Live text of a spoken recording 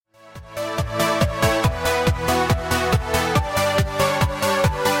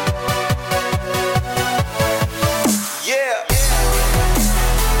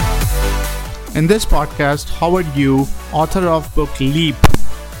In this podcast, Howard Yu, author of book Leap,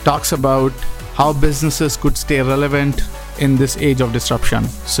 talks about how businesses could stay relevant in this age of disruption.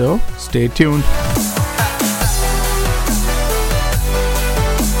 So, stay tuned.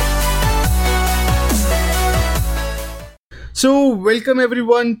 So, welcome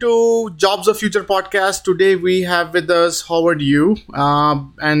everyone to Jobs of Future podcast. Today we have with us Howard Yu,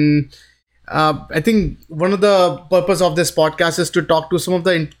 and I think one of the purpose of this podcast is to talk to some of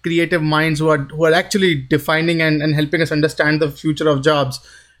the creative minds who are actually defining and helping us understand the future of jobs.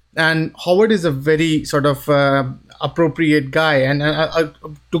 And Howard is a very sort of appropriate guy. And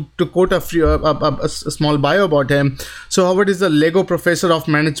to quote a small bio about him, so Howard is a Lego Professor of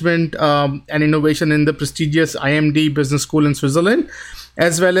Management and Innovation in the prestigious IMD Business School in Switzerland,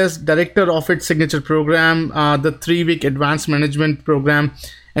 as well as director of its signature program, the 3-week Advanced Management Program,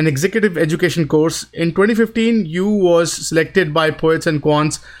 an executive education course. In 2015, Yu was selected by Poets and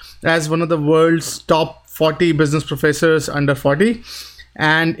Quants as one of the world's top 40 business professors under 40.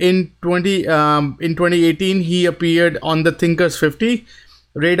 And in 2018, he appeared on the Thinkers 50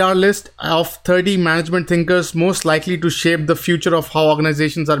 radar list of 30 management thinkers most likely to shape the future of how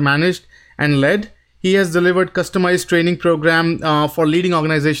organizations are managed and led. He has delivered customized training program for leading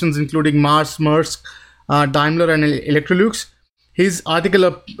organizations including Mars, Maersk, Daimler, and Electrolux. His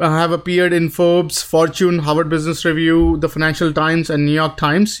articles have appeared in Forbes, Fortune, Harvard Business Review, the Financial Times, and New York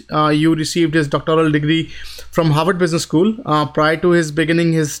Times. Yu received his doctoral degree from Harvard Business School. Prior to his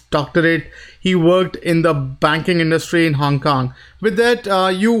beginning his doctorate, he worked in the banking industry in Hong Kong. With that,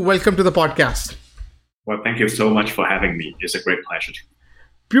 Yu, welcome to the podcast. Well, thank you so much for having me. It's a great pleasure.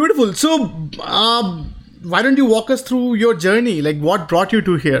 Beautiful. So, why don't you walk us through your journey? Like, what brought you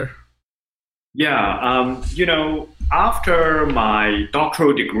to here? Yeah, after my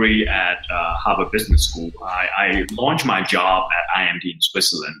doctoral degree at Harvard Business School, I launched my job at IMD in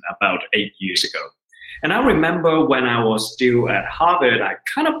Switzerland about 8 years ago. And I remember when I was still at Harvard, I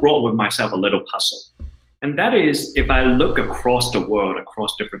kind of brought with myself a little puzzle. And that is, if I look across the world,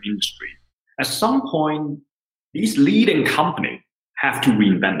 across different industries, at some point, these leading companies have to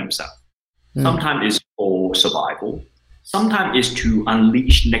reinvent themselves. Sometimes it's for survival. Sometimes it's to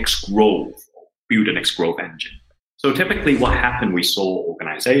unleash next growth, or build the next growth engine. So typically what happened, we saw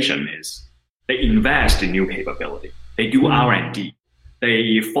organization is they invest in new capability. They do R&D.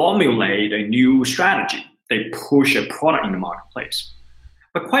 They formulate a new strategy. They push a product in the marketplace.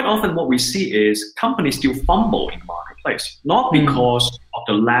 But quite often what we see is companies still fumble in the marketplace, not because of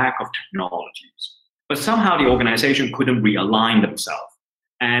the lack of technologies, but somehow the organization couldn't realign themselves.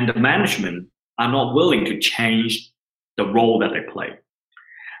 And the management are not willing to change the role that they play.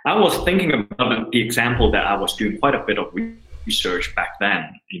 I was thinking about the example that I was doing quite a bit of research back then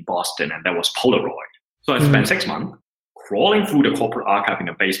in Boston, and that was Polaroid. So I spent 6 months crawling through the corporate archive in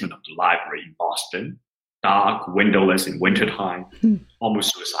the basement of the library in Boston, dark, windowless in wintertime,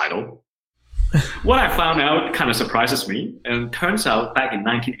 almost suicidal. What I found out kind of surprises me, and it turns out back in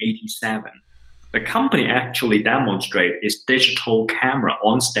 1987, the company actually demonstrated its digital camera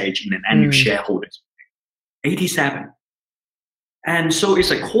on stage in an annual shareholders meeting. 87. And so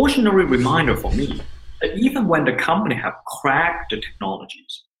it's a cautionary reminder for me that even when the company have cracked the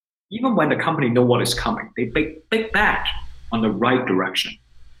technologies, even when the company know what is coming, they big bet on the right direction.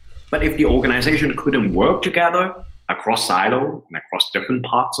 But if the organization couldn't work together across silo and across different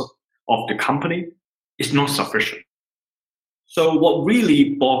parts of the company, it's not sufficient. So what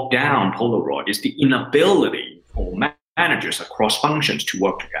really bogged down Polaroid is the inability for managers across functions to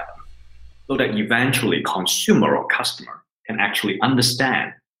work together, so that eventually consumer or customer can actually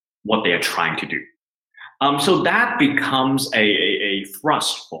understand what they are trying to do. So that becomes a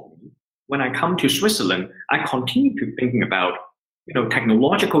thrust for me. When I come to Switzerland, I continue to thinking about,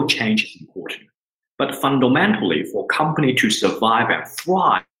 technological change is important, but fundamentally for a company to survive and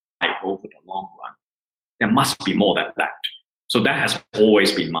thrive over the long run, there must be more than that. So that has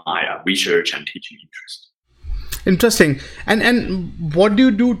always been my research and teaching interest. Interesting. And what do you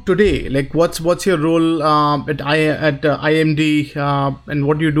do today? Like, what's your role at IMD, and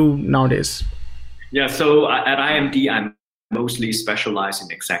what do you do nowadays? Yeah, so at IMD, I'm mostly specialized in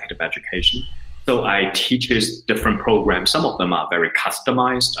executive education. So I teach different programs. Some of them are very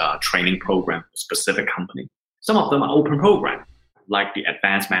customized training program for specific company. Some of them are open program, like the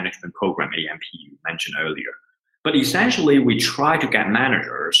Advanced Management Program, AMP, you mentioned earlier. But essentially, we try to get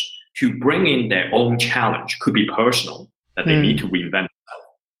managers to bring in their own challenge. Could be personal, that they need to reinvent themselves.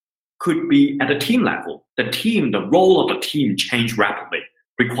 Could be at a team level. The role of the team change rapidly,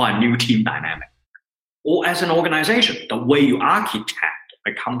 require new team dynamic. Or as an organization, the way you architect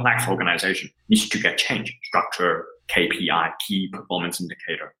a complex organization needs to get changed. Structure, KPI, key performance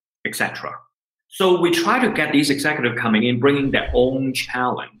indicator, etc. So we try to get these executives coming in, bringing their own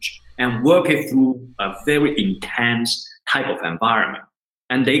challenge and work it through a very intense type of environment.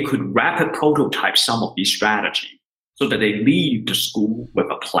 And they could rapid prototype some of these strategies so that they leave the school with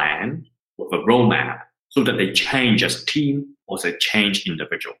a plan, with a roadmap, so that they change as a team or they change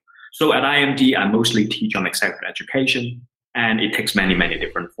individual. So at IMD, I mostly teach on executive education, and it takes many, many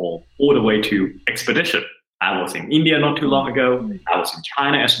different forms, all the way to expedition. I was in India not too long ago. I was in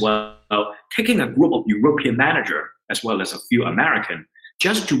China as well, taking a group of European managers as well as a few American,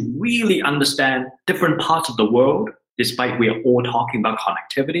 just to really understand different parts of the world, despite we are all talking about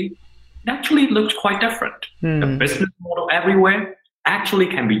connectivity. It actually looks quite different. The business model everywhere actually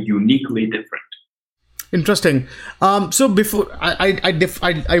can be uniquely different. Interesting. So before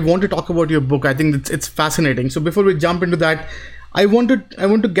I want to talk about your book. I think it's fascinating. So before we jump into that, I want to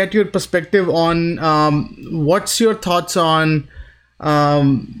get your perspective on what's your thoughts on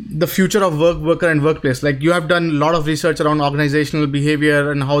the future of worker and workplace. Like, you have done a lot of research around organizational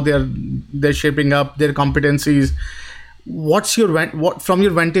behavior and how they're shaping up their competencies. What's from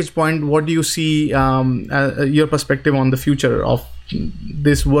your vantage point? What do you see your perspective on the future of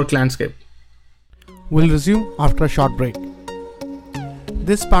this work landscape? We'll resume after a short break.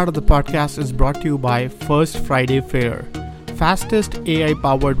 This part of the podcast is brought to you by First Friday Fair, fastest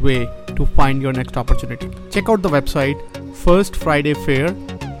AI-powered way to find your next opportunity. Check out the website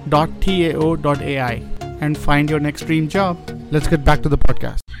firstfridayfair.tao.ai and find your next dream job. Let's get back to the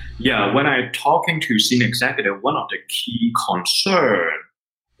podcast. Yeah, when I'm talking to senior executive, one of the key concern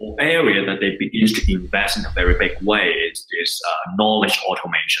or area that they begin to invest in a very big way is this knowledge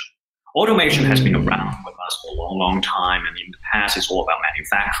automation. Automation has been around with us for a long, long time, and in the past it's all about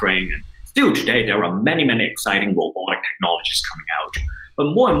manufacturing. And still today, there are many, many exciting robotic technologies coming out.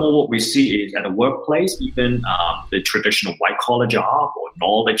 But more and more what we see is at the workplace, even the traditional white-collar job or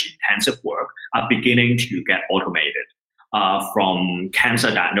knowledge-intensive work are beginning to get automated. From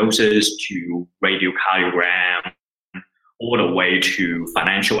cancer diagnosis to radiocardiogram, all the way to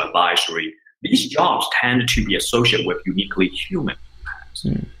financial advisory. These jobs tend to be associated with uniquely human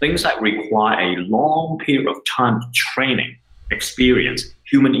things that require a long period of time training, experience,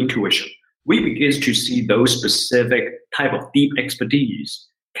 human intuition. We begin to see those specific type of deep expertise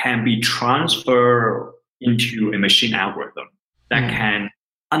can be transferred into a machine algorithm that can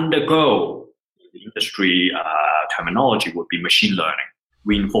undergo, the industry terminology would be machine learning,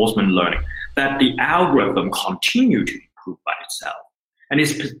 reinforcement learning, that the algorithm continue to improve by itself. And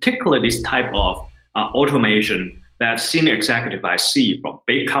it's particularly this type of automation that senior executive I see from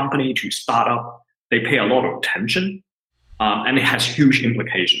big company to startup, they pay a lot of attention, and it has huge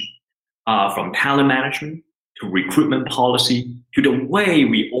implications from talent management to recruitment policy to the way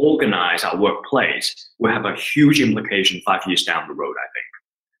we organize our workplace will have a huge implication 5 years down the road, I think.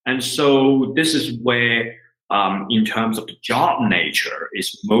 And so this is where, in terms of the job nature,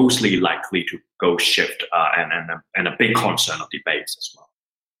 is mostly likely to go shift and a big concern of debates as well.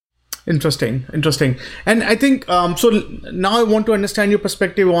 Interesting. And I think, so now I want to understand your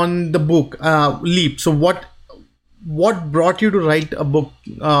perspective on the book, Leap. So what brought you to write a book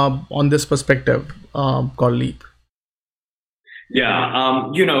on this perspective called Leap? Yeah,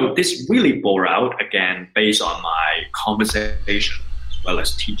 this really bore out, again, based on my conversation as well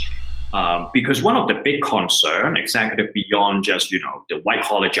as teaching. Because one of the big concern, executive beyond just, the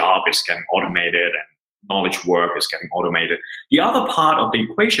white-collar job is getting automated and knowledge work is getting automated. The other part of the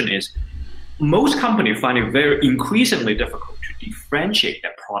equation is most companies find it very increasingly difficult to differentiate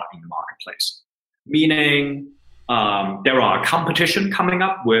their product in the marketplace. Meaning there are competition coming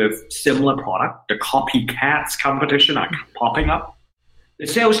up with similar product. The copycats competition are popping up. The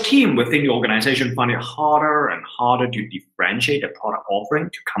sales team within the organization find it harder and harder to differentiate the product offering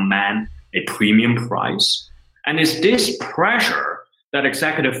to command a premium price. And it's this pressure that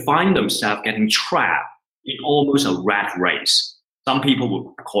executives find themselves getting trapped in almost a rat race. Some people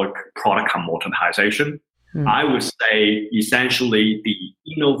would call it product commoditization. I would say essentially the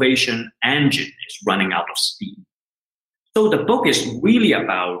innovation engine is running out of steam. So the book is really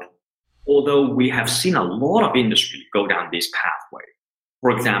about, although we have seen a lot of industry go down this pathway, for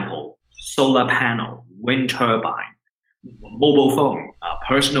example, solar panel, wind turbine, mobile phone,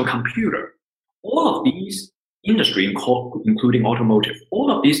 personal computer, all of these industry, including automotive,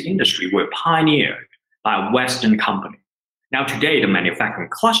 all of these industry were pioneered by a Western company. Now today, the manufacturing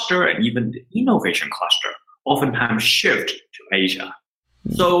cluster and even the innovation cluster oftentimes shift to Asia.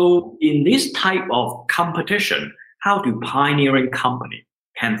 So in this type of competition, how do pioneering companies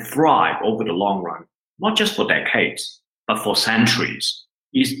can thrive over the long run, not just for decades, but for centuries,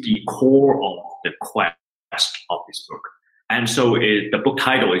 is the core of the quest of this book. And so the book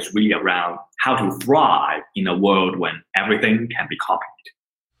title is really around how to thrive in a world when everything can be copied.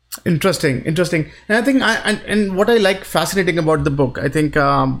 Interesting. And I think and what I like fascinating about the book, I think,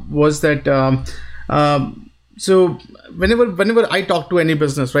 was that so whenever I talk to any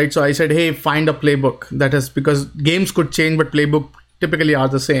business, right? So I said, hey, find a playbook that is, because games could change, but playbook typically are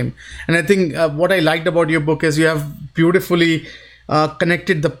the same. And I think what I liked about your book is you have beautifully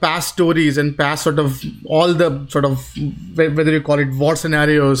connected the past stories and past sort of all the sort of, whether you call it war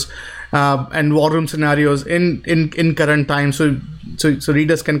scenarios and war room scenarios in current times, so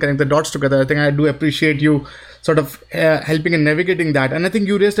readers can connect the dots together. I think I do appreciate you sort of helping and navigating that. And I think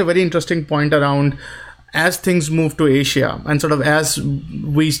you raised a very interesting point around, as things move to Asia and sort of as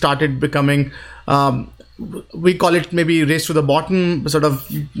we started becoming, we call it maybe race to the bottom, sort of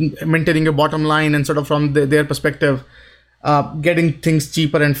maintaining your bottom line, and sort of from their perspective, getting things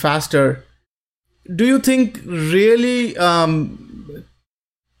cheaper and faster. Do you think really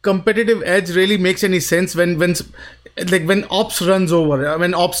competitive edge really makes any sense when ops runs over,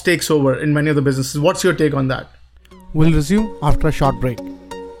 when ops takes over in many of the businesses? What's your take on that? We'll resume after a short break.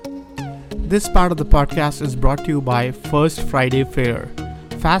 This part of the podcast is brought to you by First Friday Fair,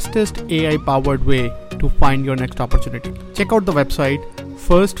 fastest AI-powered way to find your next opportunity. Check out the website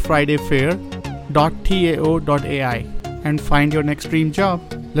firstfridayfair.tao.ai and find your next dream job.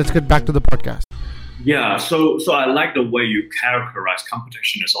 Let's get back to the podcast. Yeah, so I like the way you characterize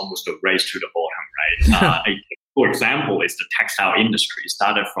competition as almost a race to the bottom, right? For example, is the textile industry. It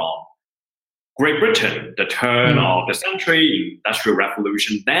started from Great Britain, the turn of the century, Industrial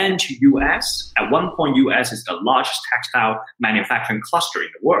Revolution, then to US. At one point, US is the largest textile manufacturing cluster in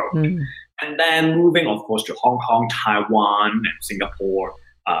the world. And then moving, of course, to Hong Kong, Taiwan, and Singapore,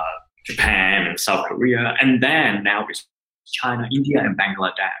 Japan, and South Korea. And then now it's China, India, and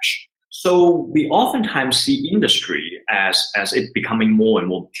Bangladesh. So we oftentimes see industry as it becoming more and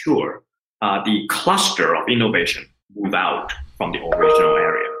more mature, the cluster of innovation move out from the original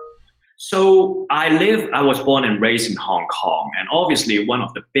area. So I was born and raised in Hong Kong. And obviously one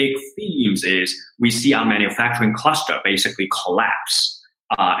of the big themes is we see our manufacturing cluster basically collapse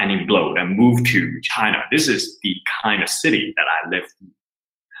and implode and move to China. This is the kind of city that I live in.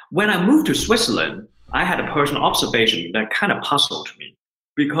 When I moved to Switzerland, I had a personal observation that kind of puzzled me.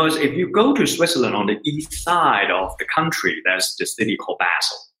 Because if you go to Switzerland on the east side of the country, there's the city called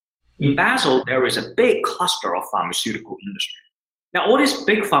Basel. In Basel, there is a big cluster of pharmaceutical industry. Now, all these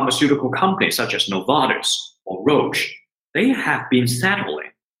big pharmaceutical companies, such as Novartis or Roche, they have been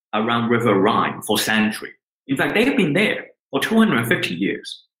settling around River Rhine for centuries. In fact, they have been there for 250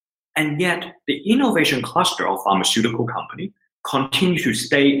 years. And yet, the innovation cluster of pharmaceutical companies continue to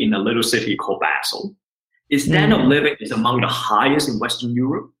stay in a little city called Basel. Its standard of living is among the highest in Western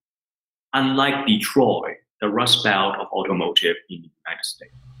Europe, unlike Detroit, the Rust Belt of automotive in the United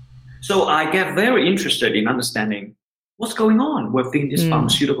States. So I get very interested in understanding what's going on within this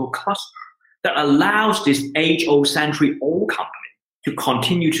pharmaceutical cluster that allows this age-old, century-old company to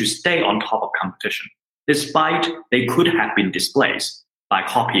continue to stay on top of competition, despite they could have been displaced by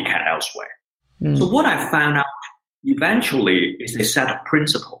copycat elsewhere. So what I found out eventually is a set of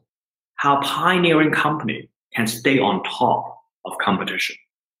principles, how pioneering company can stay on top of competition.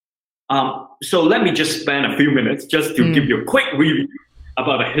 So let me just spend a few minutes just to give you a quick review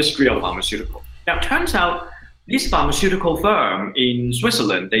about the history of pharmaceutical. Now, it turns out this pharmaceutical firm in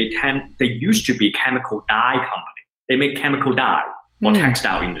Switzerland, they used to be chemical dye company. They make chemical dye for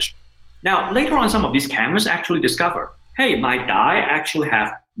textile industry. Now, later on, some of these chemists actually discover, hey, my dye actually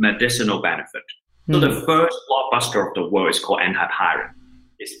have medicinal benefit. So the first blockbuster of the world is called antipyrine.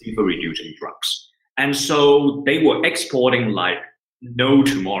 It's fever-reducing drugs. And so they were exporting like no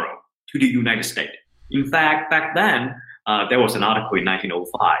tomorrow to the United States. In fact, back then, there was an article in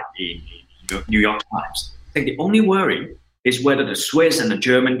 1905 in New York Times. I think the only worry is whether the Swiss and the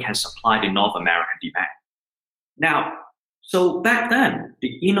German can supply the North American demand. Now, so back then,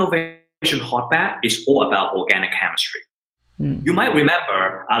 the innovation hotbed is all about organic chemistry. You might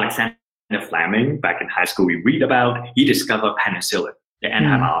remember Alexander Fleming, back in high school, we read about, he discovered penicillin, the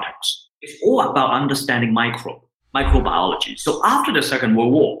antibiotics. It's all about understanding microbiology. So after the Second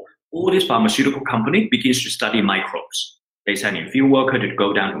World War, all these pharmaceutical companies begins to study microbes. They send in field worker to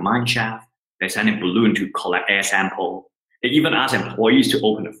go down to mine shaft. They send in balloon to collect air sample. They even ask employees to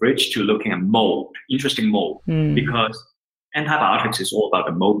open the fridge to looking at mold, interesting mold, because antibiotics is all about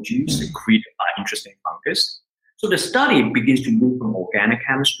the mold juice secreted by interesting fungus. So the study begins to move from organic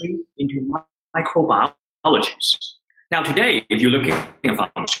chemistry into microbiology. Now today, if you're looking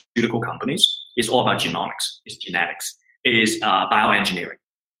at pharmaceutical companies, it's all about genomics, it's genetics, it is bioengineering.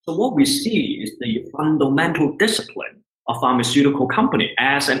 So what we see is the fundamental discipline a pharmaceutical company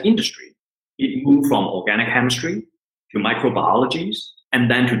as an industry. It moved from organic chemistry to microbiology and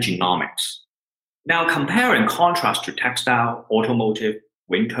then to genomics. Now, compare and contrast to textile, automotive,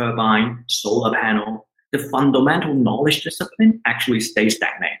 wind turbine, solar panel, the fundamental knowledge discipline actually stays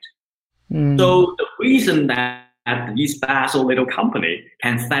stagnant. So the reason that these facile little company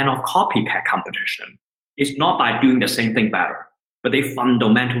can fend off copycat competition is not by doing the same thing better, but they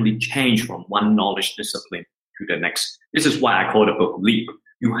fundamentally change from one knowledge discipline to the next. This is why I call the book Leap.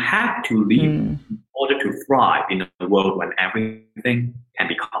 You have to leap in order to thrive in a world when everything can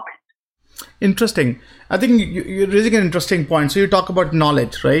be copied. Interesting. I think you're raising an interesting point. So you talk about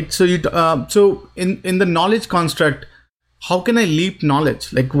knowledge, right? So so in the knowledge construct, how can I leap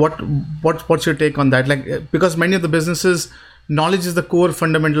knowledge? Like what's your take on that? Like, because many of the businesses, knowledge is the core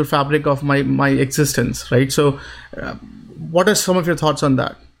fundamental fabric of my existence, right? So what are some of your thoughts on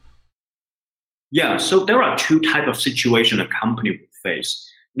that? Yeah, so there are two types of situations a company would face.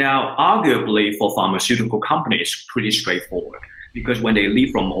 Now, arguably for pharmaceutical companies, it's pretty straightforward because when they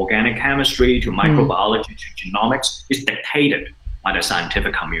leap from organic chemistry to microbiology to genomics, it's dictated by the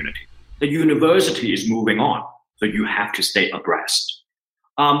scientific community. The university is moving on, so you have to stay abreast.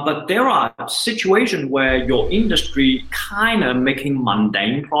 But there are situations where your industry kind of making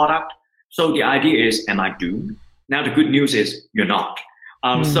mundane product. So the idea is, am I doomed? Now, the good news is you're not.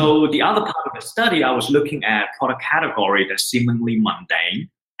 So the other part of the study, I was looking at product category that's seemingly mundane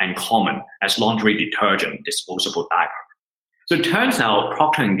and common as laundry detergent, disposable diaper. So it turns out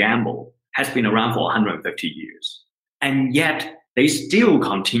Procter & Gamble has been around for 150 years. And yet they still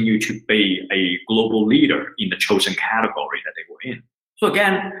continue to be a global leader in the chosen category that they were in. So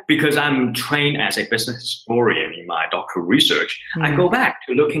again, because I'm trained as a business historian in my doctoral research, I go back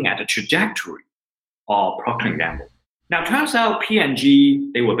to looking at the trajectory of Procter & Gamble. Now, it turns out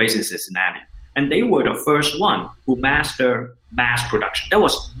P&G, they were based in Cincinnati, and they were the first one who mastered mass production. That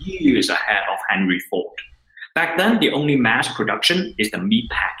was years ahead of Henry Ford. Back then, the only mass production is the meat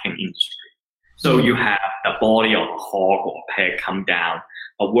packing industry. So you have the body of a hog or a pig come down.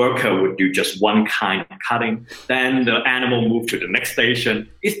 A worker would do just one kind of cutting. Then the animal moved to the next station.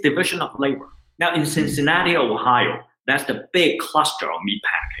 It's division of labor. Now, in Cincinnati, Ohio, that's the big cluster of meat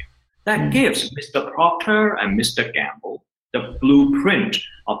packing. That gives Mr. Procter and Mr. Gamble the blueprint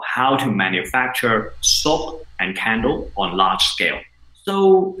of how to manufacture soap and candle on large scale.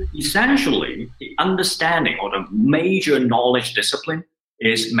 So essentially, the understanding or the major knowledge discipline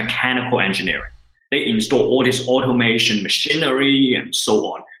is mechanical engineering. They install all this automation, machinery, and so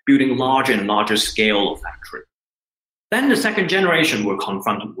on, building larger and larger scale of factory. Then the second generation were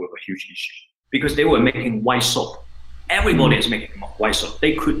confronted with a huge issue because they were making white soap. Everybody is making white soap.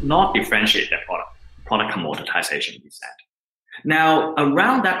 They could not differentiate their product commoditization, we said. Now,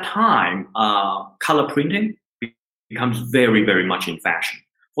 around that time, color printing becomes very, very much in fashion.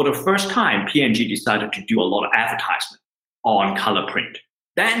 For the first time, P&G decided to do a lot of advertisement on color print.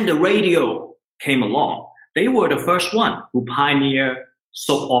 Then the radio came along. They were the first one who pioneered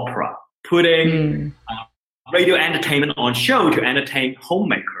soap opera, putting radio entertainment on show to entertain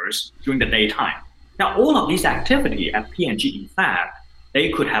homemakers during the daytime. Now, all of these activity at P&G, in fact, they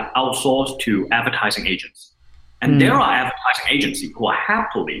could have outsourced to advertising agents. And there are advertising agencies who are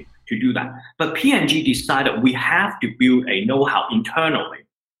happily to do that. But P&G decided we have to build a know-how internally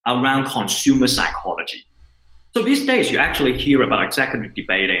around consumer psychology. So these days, you actually hear about executive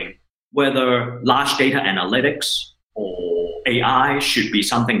debating whether large data analytics or AI should be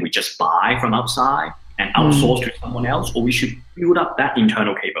something we just buy from outside and outsource to someone else, or we should build up that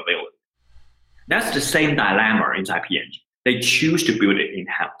internal capability. That's the same dilemma inside P&G. They choose to build it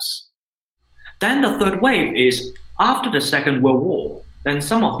in-house. Then the third wave is after the Second World War, then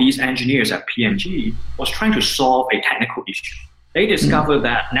some of these engineers at P&G was trying to solve a technical issue. They discovered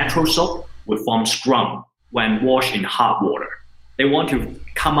that natural soap would form scum when washed in hot water. They want to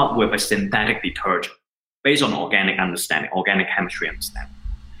come up with a synthetic detergent based on organic understanding, organic chemistry understanding.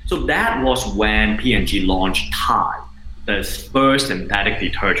 So that was when P&G launched Tide, the first synthetic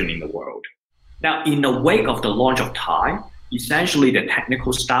detergent in the world. Now, in the wake of the launch of Tide, essentially the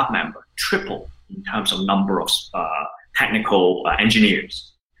technical staff member tripled in terms of number of technical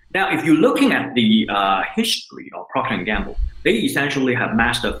engineers. Now, if you're looking at the history of Procter & Gamble, they essentially have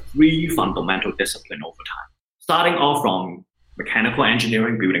mastered three fundamental disciplines over time, starting off from mechanical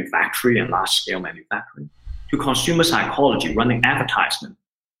engineering, building factory and large-scale manufacturing, to consumer psychology, running advertisement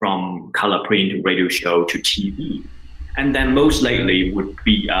from color print to radio show to TV. And then most lately would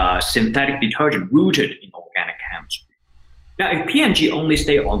be synthetic detergent rooted in organic chemistry. Now, if P&G only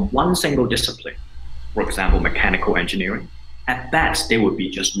stay on one single discipline, for example, mechanical engineering, at best, they would be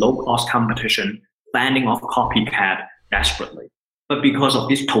just low-cost competition, fending off copycat, desperately, but because of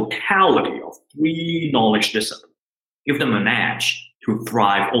this totality of three knowledge disciplines, give them an edge to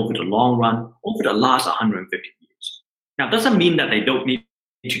thrive over the long run, over the last 150 years. Now, it doesn't mean that they don't need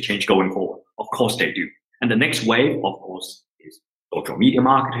to change going forward. Of course they do. And the next wave, of course, is social media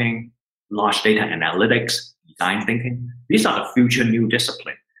marketing, large data analytics, design thinking. These are the future new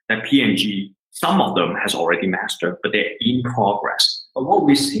disciplines that P&G, some of them has already mastered, but they're in progress. But what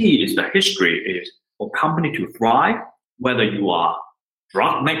we see is the history is for company to thrive, whether you are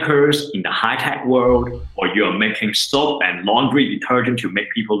drug makers in the high-tech world or you're making soap and laundry detergent to make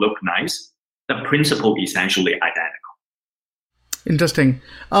people look nice, the principle is essentially identical. Interesting.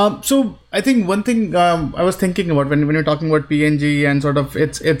 So I think one thing I was thinking about when you're talking about P&G and sort of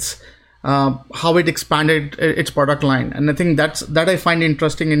its how it expanded its product line, and I think that I find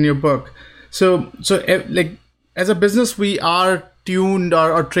interesting in your book. So like as a business, we are tuned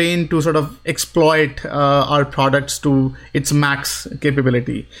or trained to sort of exploit our products to its max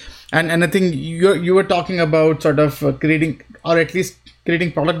capability, and I think you were talking about sort of creating or at least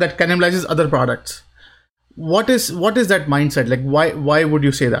creating product that cannibalizes other products. What is that mindset? Like why would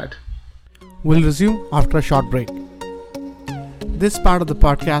you say that? We'll resume after a short break. This part of the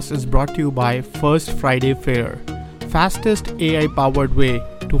podcast is brought to you by First Friday Fair, fastest AI-powered way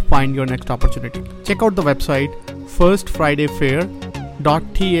to find your next opportunity. Check out the website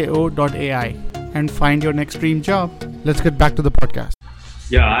firstfridayfair.tao.ai and find your next dream job. Let's get back to the podcast.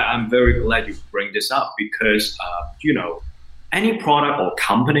 Yeah, I'm very glad you bring this up because, any product or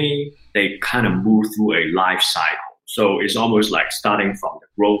company, they kind of move through a life cycle. So it's almost like starting from the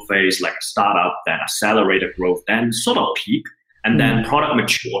growth phase, like a startup, then accelerated growth, then sort of peak, and then product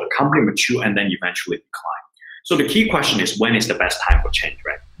mature, the company mature, and then eventually decline. So the key question is, when is the best time for change,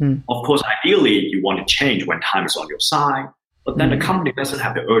 right? Of course, ideally, you want to change when time is on your side, but then the company doesn't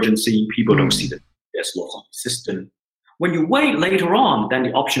have the urgency, people don't see that there's lots of resistance. When you wait later on, then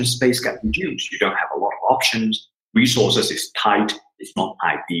the option space gets reduced. You don't have a lot of options. Resources is tight. It's not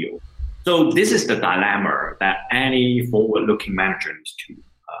ideal. So this is the dilemma that any forward-looking manager needs to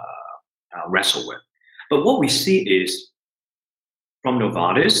wrestle with. But what we see is from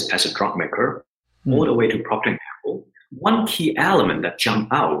Novartis as a drug maker all the way to Procter & Gamble, one key element that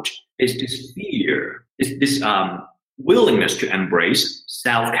jumped out is this fear, is this willingness to embrace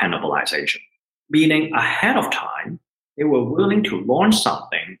self-cannibalization. Meaning ahead of time, they were willing to launch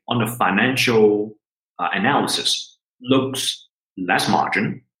something on the financial analysis, looks less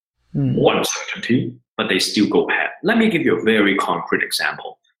margin, more uncertainty, but they still go ahead. Let me give you a very concrete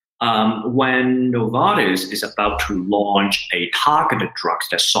example. When Novartis is about to launch a targeted drugs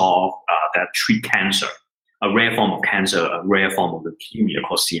that treat cancer, a rare form of cancer, a rare form of leukemia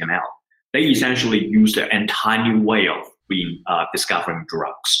called CML, they essentially use the entire new way of discovering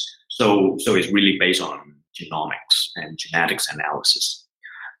drugs. So it's really based on genomics and genetics analysis.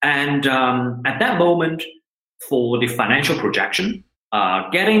 And at that moment, for the financial projection,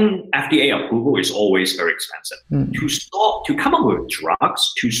 getting FDA approval is always very expensive. To come up with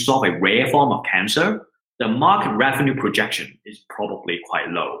drugs to solve a rare form of cancer, the market revenue projection is probably quite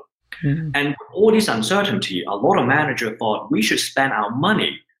low. And with all this uncertainty, a lot of managers thought we should spend our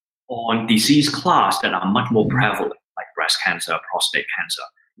money on disease class that are much more prevalent, like breast cancer, prostate cancer,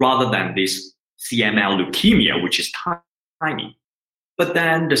 rather than this CML leukemia, which is tiny. But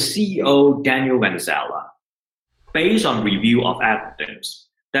then the CEO, Daniel Vanzella, based on review of evidence,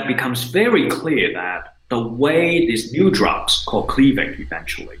 that becomes very clear that the way these new drugs, called Gleevec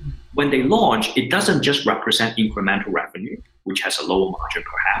eventually, when they launch, it doesn't just represent incremental revenue, which has a lower margin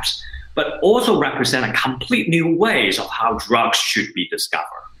perhaps, but also represent a complete new ways of how drugs should be discovered.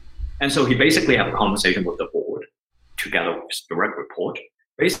 And so he basically had a conversation with the board, together with his direct report.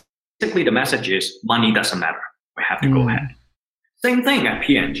 Basically, the message is money doesn't matter. We have to go ahead. Same thing at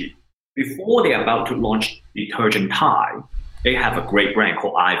P&G. Before they're about to launch detergent Tide, they have a great brand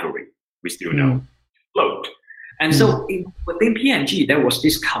called Ivory. We still know float. And so within P&G, there was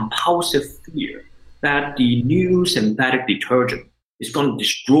this compulsive fear that the new synthetic detergent is going to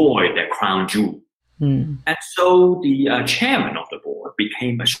destroy their crown jewel. And so the chairman of the board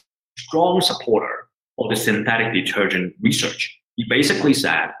became a strong supporter of the synthetic detergent research. He basically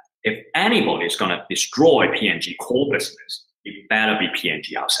said, if anybody is going to destroy P&G core business, it better be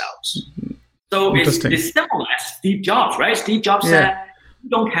P&G ourselves. So it's similar as Steve Jobs, right? Steve Jobs said, you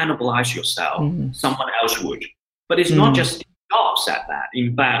don't cannibalize yourself, someone else would. But it's not just Steve Jobs said that.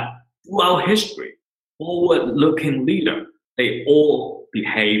 In fact, throughout history, forward-looking leaders, they all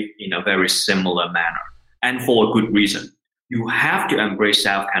behave in a very similar manner. And for a good reason. You have to embrace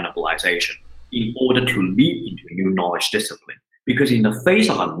self-cannibalization in order to lead into a new knowledge discipline. Because in the face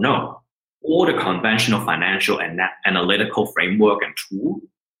of unknown, all the conventional financial and analytical framework and tool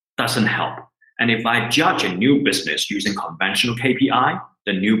doesn't help. And if I judge a new business using conventional KPI,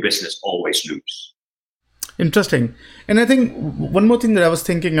 the new business always lose. Interesting. And I think one more thing that I was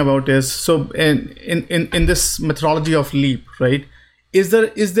thinking about is, so in this methodology of leap, right? Is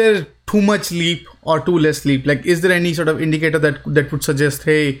there too much leap or too less leap? Like, is there any sort of indicator that would suggest,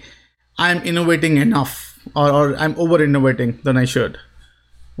 hey, I'm innovating enough, or I'm over innovating than I should?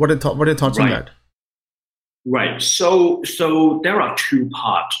 What are your thoughts on that? Right. So there are two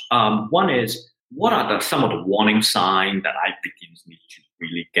parts. One is, what are some of the warning signs that IBeginners need to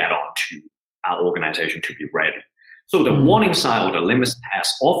really get onto our organization to be ready? So the warning sign or the litmus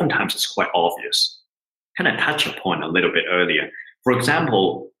test oftentimes is quite obvious. Kind of touch upon a little bit earlier. For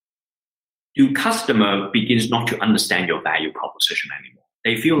example, do customer begins not to understand your value proposition anymore?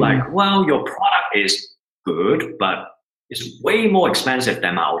 They feel like, well, your product is good, but it's way more expensive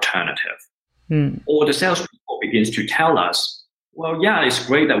than my alternative. Or the salespeople begins to tell us, well, yeah, it's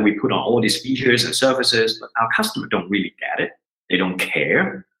great that we put on all these features and services, but our customer don't really get it. They don't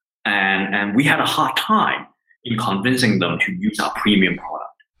care. And we had a hard time in convincing them to use our premium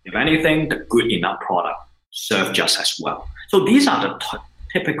product. If anything, the good enough product serves just as well. So these are the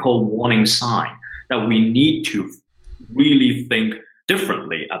typical warning signs that we need to really think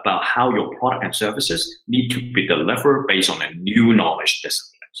differently about how your product and services need to be delivered based on a new knowledge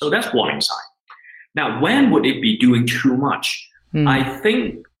discipline. So that's warning sign. Now, when would it be doing too much? I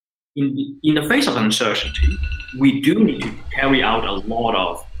think in the face of uncertainty, we do need to carry out a lot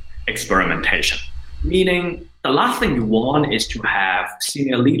of experimentation. Meaning, the last thing you want is to have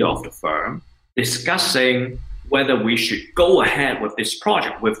senior leader of the firm discussing whether we should go ahead with this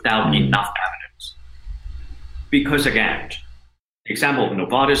project without enough evidence. Because again, the example of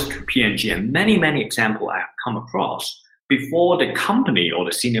Novartis to P&G and many, many examples I have come across, before the company or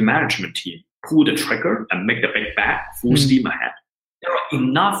the senior management team pull the trigger and make the big bet, full steam ahead, there are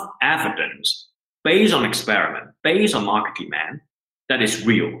enough evidence based on experiment, based on market demand, that is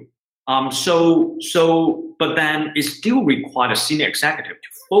real. But then it still requires a senior executive to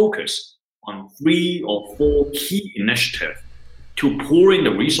focus on 3 or 4 key initiatives to pour in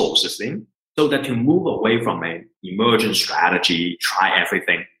the resources in, so that to move away from an emergent strategy, try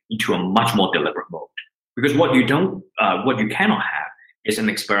everything, into a much more deliberate mode. Because what you cannot have is an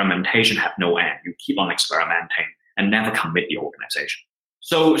experimentation have no end. You keep on experimenting and never commit the organization.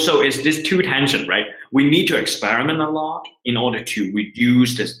 So it's this two tension, right? We need to experiment a lot in order to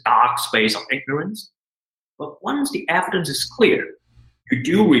reduce this dark space of ignorance. But once the evidence is clear, you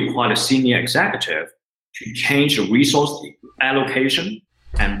do require a senior executive to change the resource allocation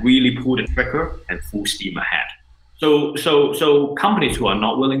and really pull the trigger and full steam ahead. So companies who are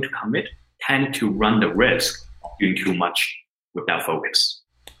not willing to commit tend to run the risk of doing too much without focus.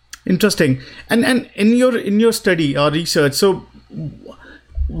 Interesting. And in your study or research, so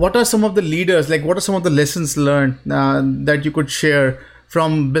what are some of the leaders, like what are some of the lessons learned that you could share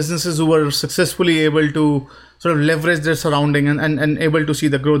from businesses who were successfully able to sort of leverage their surrounding and able to see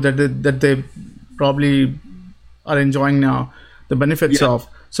the growth that they probably are enjoying now, the benefits of?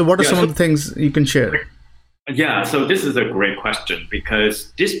 So what are some of the things you can share? Yeah, so this is a great question,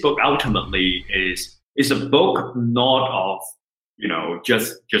 because this book ultimately is a book not of,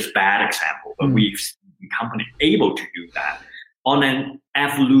 just bad example, but we've seen companies able to do that on an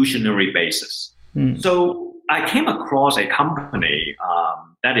evolutionary basis. So I came across a company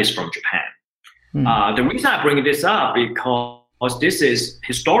that is from Japan. The reason I bring this up because this is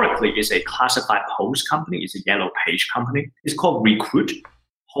historically is a classified post company. It's a yellow page company. It's called Recruit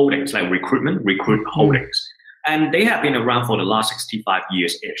Holdings, like Recruit Holdings. And they have been around for the last 65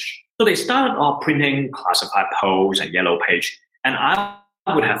 years-ish. So they started off printing classified posts and yellow page. And I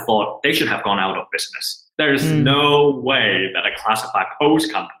would have thought they should have gone out of business. There is no way that a classified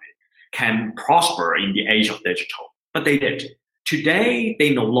post company can prosper in the age of digital. But they did. Today, they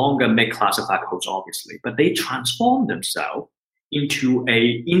no longer make classified posts, obviously, but they transformed themselves into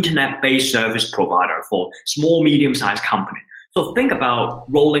a internet-based service provider for small, medium-sized company. So think about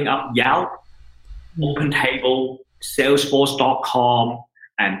rolling up Yelp, OpenTable, Salesforce.com,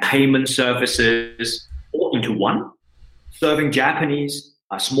 and payment services all into one, serving Japanese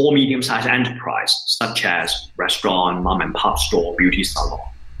small, medium-sized enterprise, such as restaurant, mom and pop store, beauty salon.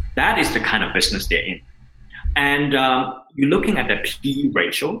 That is the kind of business they're in. And you're looking at the PE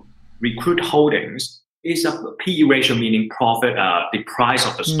ratio. Recruit Holdings is a PE ratio, meaning profit, the price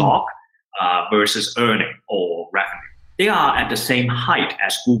of the stock versus earning or revenue. They are at the same height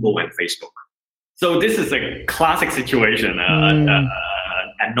as Google and Facebook. So this is a classic situation,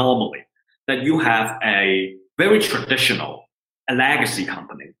 anomaly, that you have a very traditional, a legacy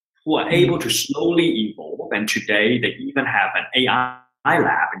company who are able to slowly evolve. And today they even have an AI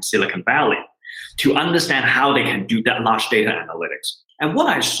lab in Silicon Valley to understand how they can do that large data analytics. And what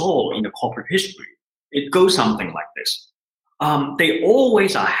I saw in the corporate history, it goes something like this. They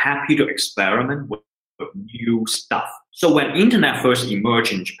always are happy to experiment with new stuff. So when internet first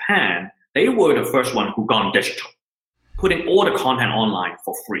emerged in Japan, they were the first one who gone digital, putting all the content online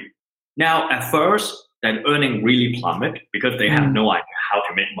for free. Now, at first, their earning really plummeted because they have no idea how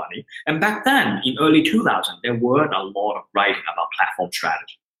to make money. And back then, in early 2000, there weren't a lot of writing about platform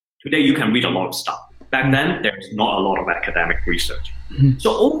strategy. Today, you can read a lot of stuff. Back then, there's not a lot of academic research.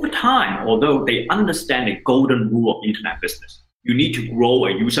 So over time, although they understand the golden rule of internet business, you need to grow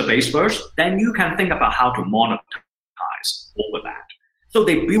a user base first, then you can think about how to monetize over that. So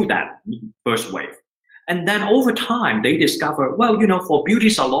they build that first wave. And then over time, they discover, well, for beauty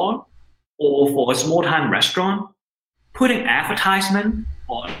salon or for a small-time restaurant, putting advertisement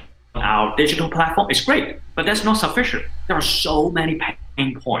on our digital platform is great, but that's not sufficient. There are so many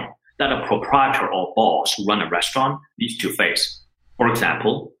pain points that a proprietor or boss who run a restaurant needs to face. For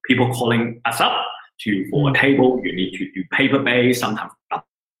example, people calling us up for a table, you need to do paper-based, sometimes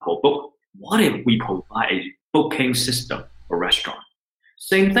double book. What if we provide a booking system for restaurant?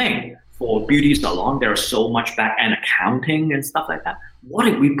 Same thing for beauty salon. There is so much back-end accounting and stuff like that. What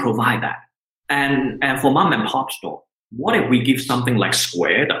if we provide that? And for mom and pop store, what if we give something like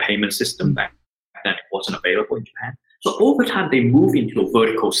Square, the payment system back then it wasn't available in Japan? So over time, they move into a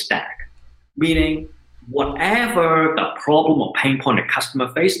vertical stack, meaning whatever the problem or pain point the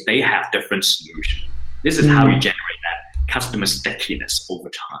customer face, they have different solutions. This is how you generate that customer stickiness over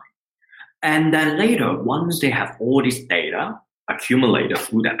time. And then later, once they have all this data accumulated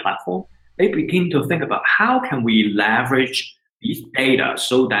through that platform, they begin to think about how can we leverage these data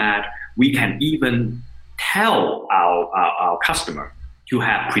so that we can even tell our customer to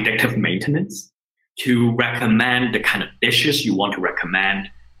have predictive maintenance, to recommend the kind of dishes you want to recommend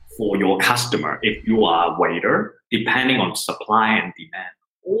for your customer if you are a waiter, depending on supply and demand.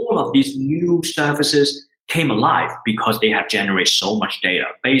 All of these new services came alive because they have generated so much data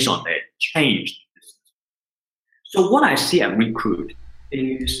based on their changed business. So what I see at Recruit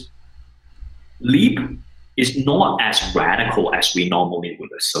is Leap is not as radical as we normally would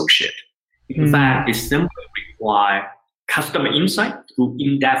associate. In fact, it simply requires customer insight through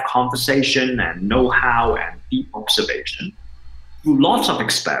in-depth conversation and know-how and deep observation, through lots of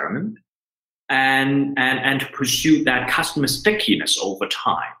experiment, and to pursue that customer stickiness over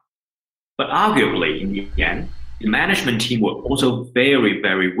time. But arguably, in the end, the management team were also very,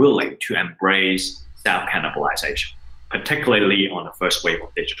 very willing to embrace self-cannibalization, particularly on the first wave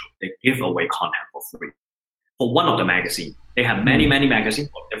of digital. They give away content for free. For one of the magazines, they have many, many magazines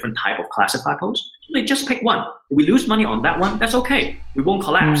of different type of classified posts. So they just pick one. If we lose money on that one, that's okay. We won't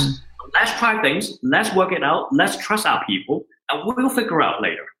collapse. Let's try things. Let's work it out. Let's trust our people, and we'll figure out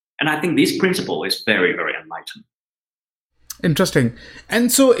later. And I think this principle is very, very enlightening. Interesting.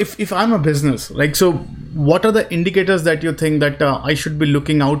 And so if I'm a business, so what are the indicators that you think that I should be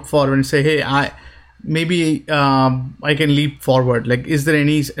looking out for and say, hey, I can leap forward? Is there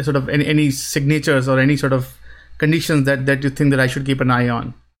any sort of any signatures or any sort of conditions that you think that I should keep an eye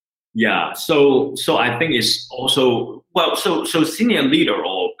on? Yeah. So I think it's also, so senior leader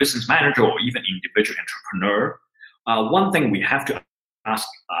or business manager or even individual entrepreneur, one thing we have to ask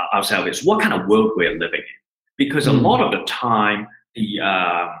ourselves is what kind of world we're living in. Because a lot of the time, the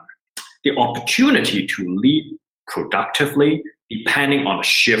opportunity to lead productively depending on the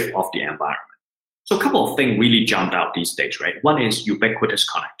shift of the environment. So a couple of things really jumped out these days, right? One is ubiquitous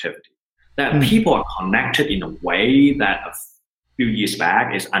connectivity. That people are connected in a way that a few years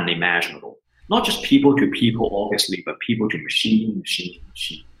back is unimaginable. Not just people to people, obviously, but people to machine.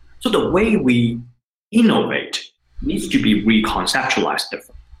 So the way we innovate needs to be reconceptualized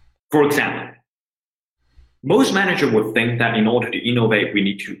different. For example, most managers would think that in order to innovate, we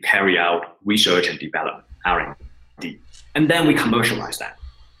need to carry out research and development, R&D, and then we commercialize that.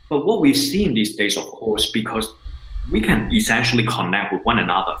 But what we see in these days, of course, because we can essentially connect with one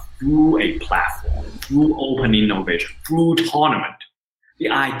another through a platform, through open innovation, through tournament. The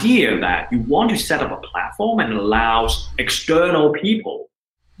idea that you want to set up a platform and allows external people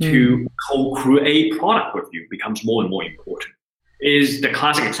to co-create product with you becomes more and more important. The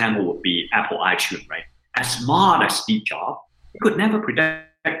classic example would be Apple iTunes, right? As smart as Steve Jobs, he could never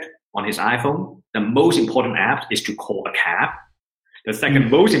predict on his iPhone the most important app is to call a cab. The second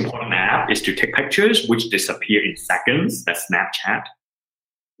most important app is to take pictures, which disappear in seconds. That's Snapchat.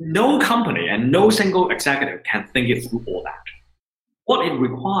 No company and no single executive can think it through all that. What it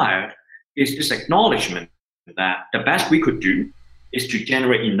required is this acknowledgement that the best we could do is to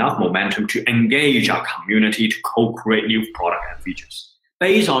generate enough momentum to engage our community to co-create new product and features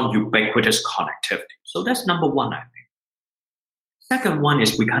based on ubiquitous connectivity. So that's number one, I think. Second one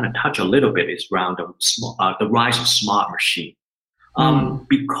is we kind of touch a little bit is around the rise of smart machine.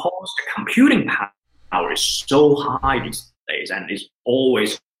 Because the computing power is so high these days and is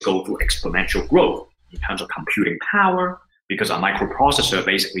always go through exponential growth in terms of computing power, because our microprocessor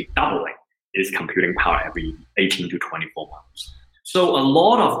basically doubling its computing power every 18 to 24 months. So a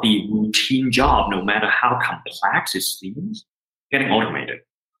lot of the routine job, no matter how complex it seems, getting automated.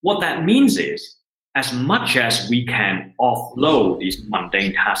 What that means is, as much as we can offload these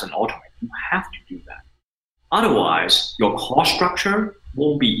mundane tasks and automate, you have to do that. Otherwise, your cost structure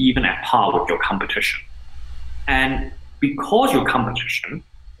won't be even at par with your competition. And because your competition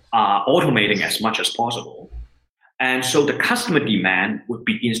are automating as much as possible, and so the customer demand would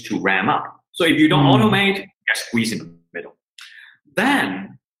begins to ramp up. So if you don't automate, you get squeezed in the middle.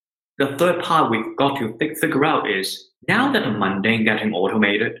 Then the third part we've got to figure out is, now that the mundane getting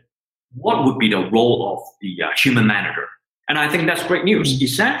automated, what would be the role of the human manager? And I think that's great news.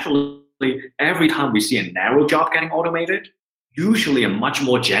 Essentially, every time we see a narrow job getting automated, usually a much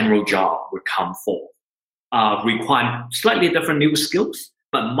more general job would come forth, require slightly different new skills,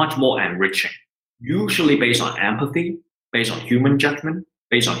 but much more enriching, usually based on empathy, based on human judgment,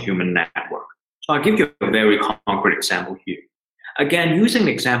 based on human network. So I'll give you a very concrete example here. Again, using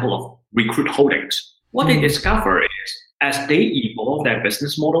the example of Recruit Holdings, what they discover is, as they evolve their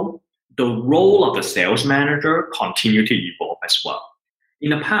business model, the role of the sales manager continue to evolve as well. In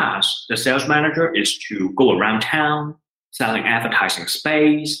the past, the sales manager is to go around town, selling advertising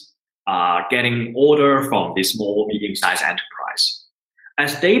space, getting order from the small, medium-sized enterprise.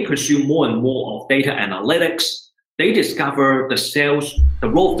 As they pursue more and more of data analytics, they discover the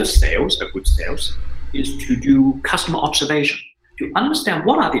role of the sales, a good sales, is to do customer observation, to understand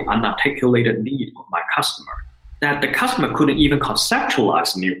what are the unarticulated needs of my customer, that the customer couldn't even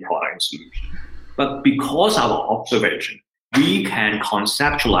conceptualize a new product and solution. But because of our observation, we can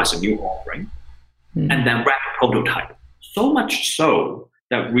conceptualize a new offering and then wrap a prototype. So much so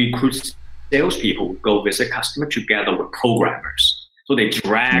that Recruit salespeople would go visit customer together with programmers. So they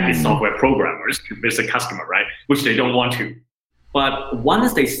drag the software programmers to visit customer, right? Which they don't want to. But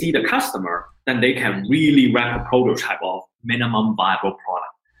once they see the customer, then they can really wrap a prototype of minimum viable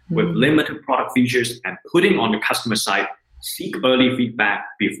product with limited product features and putting on the customer side, seek early feedback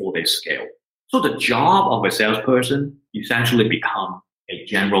before they scale. So the job of a salesperson essentially become a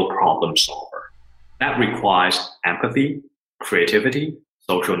general problem solver. That requires empathy, creativity,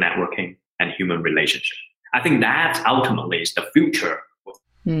 social networking, and human relationship. I think that ultimately is the future of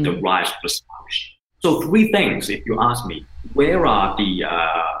the rise of the smart machine. So three things, if you ask me, where are the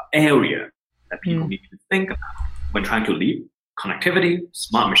area that people need to think about when trying to lead? Connectivity,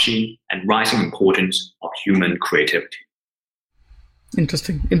 smart machine, and rising importance of human creativity.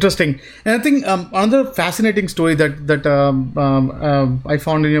 Interesting. And I think another fascinating story that I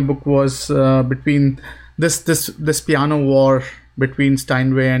found in your book was between this piano war between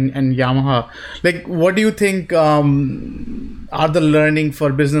Steinway and Yamaha. Like, what do you think are the learning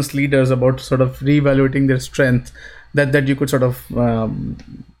for business leaders about sort of reevaluating their strength that you could sort of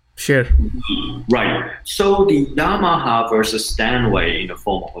share? Right. So the Yamaha versus Steinway in the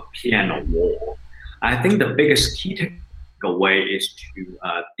form of a piano war, I think the biggest key takeaway is to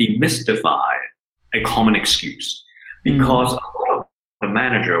demystify a common excuse. Because a lot of the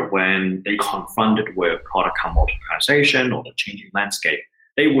manager, when they confronted with product commoditization or the changing landscape,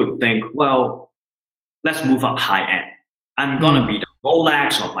 they would think, well, let's move up high end. I'm going to be the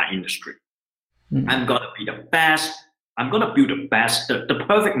Rolex of my industry. I'm going to be the best. I'm going to build the best, the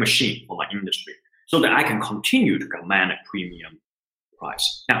perfect machine for my industry so that I can continue to command a premium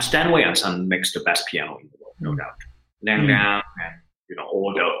price. Now, Steinway and Son makes the best piano in the world, no doubt. Langdang and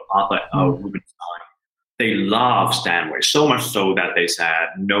all the other Rubinstein, they love Steinway, so much so that they said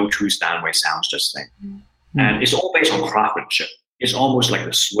no two Steinway sounds the same. And it's all based on craftsmanship. It's almost like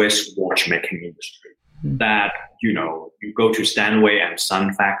the Swiss watchmaking industry. That, you go to Steinway and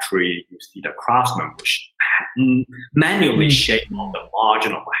Son factory, you see the craftsman which manually shape on the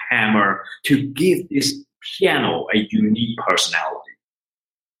margin of a hammer to give this piano a unique personality.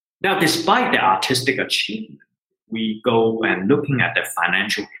 Now, despite the artistic achievement, we go and looking at the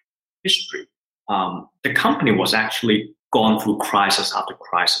financial history, the company was actually gone through crisis after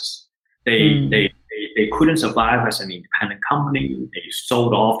crisis. They couldn't survive as an independent company. They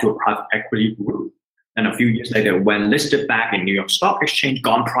sold off to a private equity group. And a few years later, when listed back in New York Stock Exchange,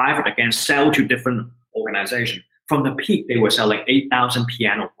 gone private again, sell to different organizations. From the peak, they were selling 8,000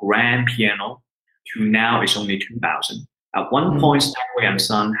 grand piano, to now it's only 2,000. At one point, Stanway and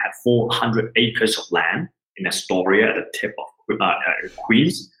Son had 400 acres of land in Astoria at the tip of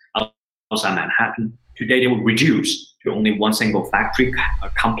Queens, outside Manhattan. Today, they will reduce to only one single factory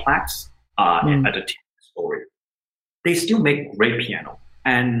complex at the tip of Astoria. They still make great piano.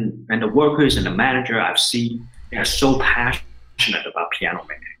 And the workers and the manager I've seen, they are so passionate about piano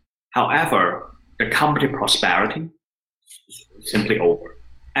making. However, the company prosperity is simply over.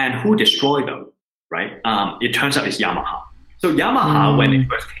 And who destroyed them, right? It turns out it's Yamaha. So Yamaha, when it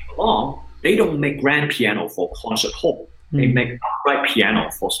first came along, they don't make grand piano for concert hall. They make upright piano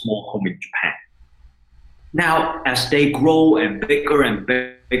for small home in Japan. Now, as they grow and bigger,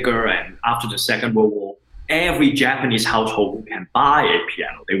 and after the Second World War, every Japanese household who can buy a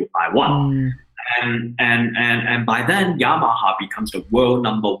piano, they will buy one. And by then, Yamaha becomes the world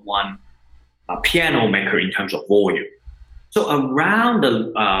number one piano maker in terms of volume. So around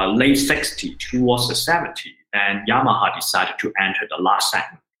the late 60s towards the 70s, and Yamaha decided to enter the last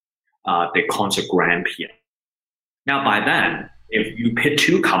segment, the concert grand piano. Now by then, if you pit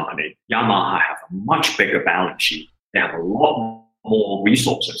two companies, Yamaha have a much bigger balance sheet. They have a lot more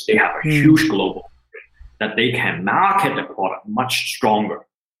resources. They have a huge global that they can market the product much stronger.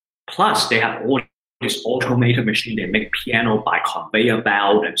 Plus, they have all this automated machine. They make piano by conveyor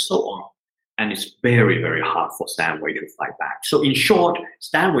belt and so on. And it's very, very hard for Stanway to fight back. So in short,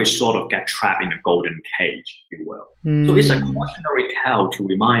 Stanway sort of get trapped in a golden cage, if you will. So it's a cautionary tale to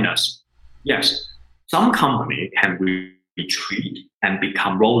remind us, yes, some company can retreat and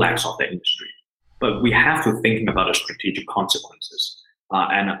become Rolex of the industry. But we have to think about the strategic consequences.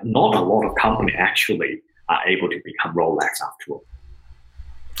 And not a lot of companies actually are able to become Rolex after all.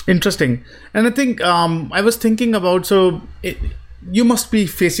 Interesting. And I think I was thinking about, you must be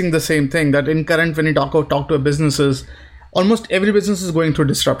facing the same thing that in current, when you talk to businesses, almost every business is going through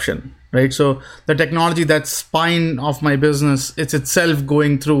disruption, right? So the technology, that spine of my business, it's itself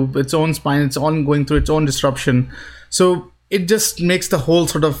going through its own spine, it's on going through its own disruption. So it just makes the whole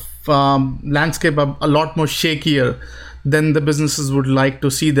sort of landscape a lot more shakier than the businesses would like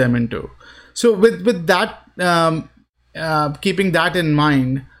to see them into. So with that, keeping that in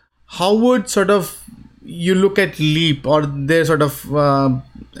mind, how would sort of you look at Leap or their sort of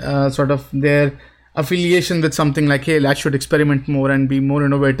their affiliation with something like, hey, I should experiment more and be more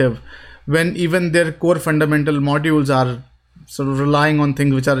innovative, when even their core fundamental modules are sort of relying on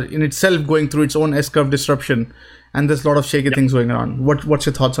things which are in itself going through its own S-curve disruption, and there's a lot of shaky things going on. What's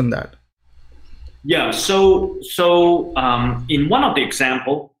your thoughts on that? Yeah, so in one of the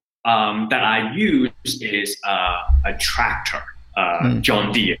example that I use is a tractor,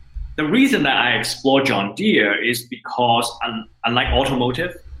 John Deere. The reason that I explore John Deere is because, unlike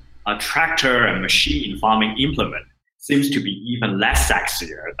automotive, a tractor and machine farming implement seems to be even less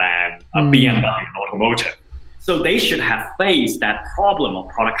sexier than a BMW in automotive. So they should have faced that problem of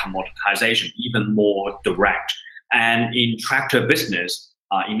product commoditization even more direct. And in tractor business,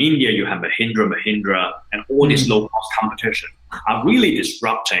 in India, you have Mahindra, and all this low-cost competition are really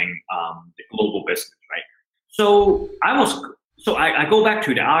disrupting the global business, right? So I go back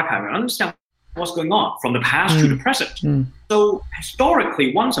to the archive and understand what's going on from the past to the present. So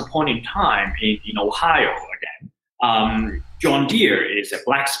historically, once upon a time in Ohio again, John Deere is a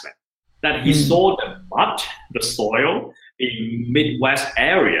blacksmith. That he saw the mud, the soil in Midwest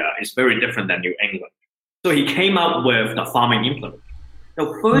area is very different than New England. So he came out with the farming implement.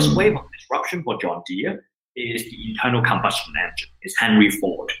 The first wave of disruption for John Deere is the internal combustion engine. It's Henry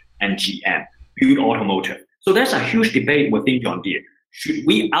Ford and GM, build automotive. So there's a huge debate within John Deere. Should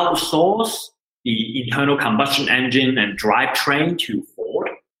we outsource the internal combustion engine and drivetrain to Ford,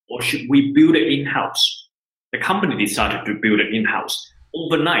 or should we build it in-house? The company decided to build it in-house.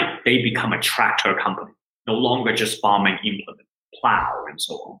 Overnight, they become a tractor company, no longer just farming implement, plow, and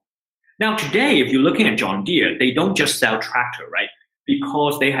so on. Now today, if you're looking at John Deere, they don't just sell tractor, right?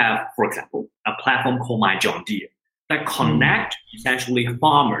 Because they have, for example, a platform called My John Deere that connect essentially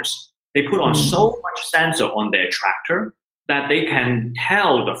farmers. They put on so much sensor on their tractor that they can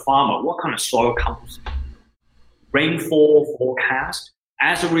tell the farmer what kind of soil composition, rainfall forecast.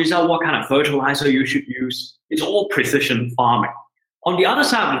 As a result, what kind of fertilizer you should use. It's all precision farming. On the other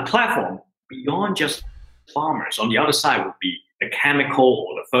side of the platform, beyond just farmers, on the other side would be the chemical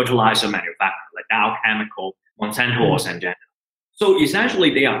or the fertilizer manufacturer, like Dow Chemical, Monsanto, or Syngenta. So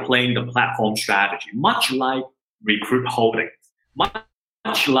essentially, they are playing the platform strategy, much like Recruit Holdings,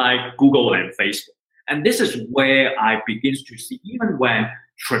 much like Google and Facebook. And this is where I begin to see, even when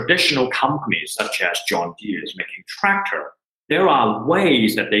traditional companies such as John Deere is making tractor, there are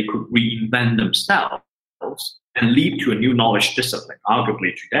ways that they could reinvent themselves and leap to a new knowledge discipline.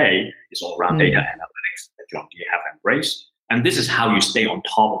 Arguably today is all around data analytics that John Deere have embraced. And this is how you stay on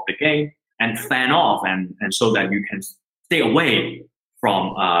top of the game and fan off and so that you can stay away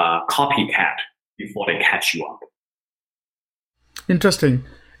from copycat before they catch you up. Interesting.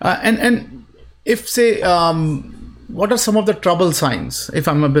 And if say, what are some of the trouble signs if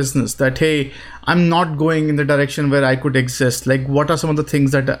I'm a business that, hey, I'm not going in the direction where I could exist? Like, what are some of the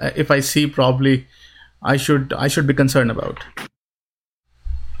things that if I see, probably I should be concerned about?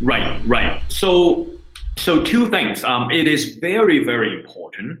 Right. So two things. It is very, very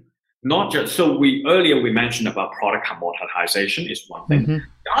important. Not just we mentioned about product commoditization is one thing.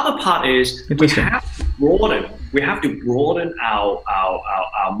 The other part is we have to broaden our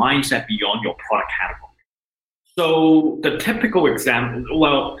mindset beyond your product category. So the typical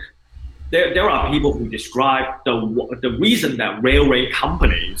example, there are people who describe the reason that railway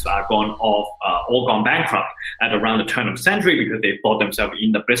companies are all gone bankrupt at around the turn of the century because they thought themselves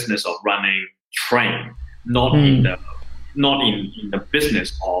in the business of running train, not in the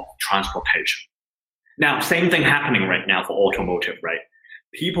business of transportation. Now, same thing happening right now for automotive, right?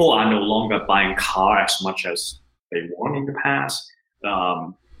 People are no longer buying car as much as they want in the past.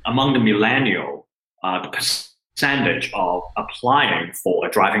 Among the millennial, the percentage of applying for a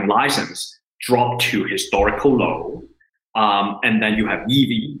driving license dropped to historical low. And then you have EV,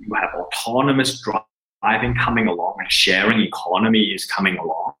 you have autonomous driving coming along, and sharing economy is coming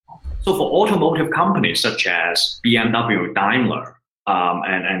along. So for automotive companies such as BMW, Daimler,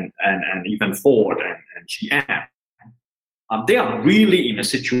 and even Ford and GM, they are really in a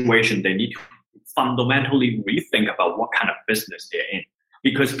situation they need to fundamentally rethink about what kind of business they're in,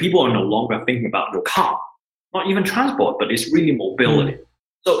 because people are no longer thinking about your car, not even transport, but it's really mobility.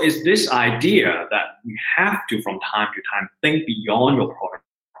 So it's this idea that we have to, from time to time, think beyond your product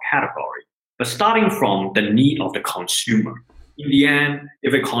category, but starting from the need of the consumer. In the end,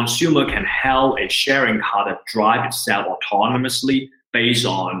 if a consumer can hail a sharing car that drives itself autonomously based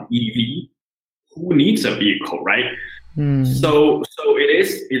on EV, who needs a vehicle, right? So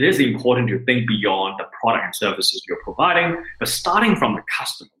it is important to think beyond the product and services you're providing, but starting from the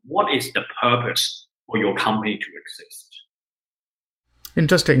customer. What is the purpose for your company to exist?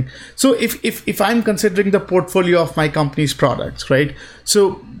 Interesting. So if I'm considering the portfolio of my company's products, right?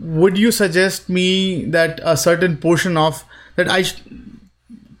 So would you suggest me that a certain portion of that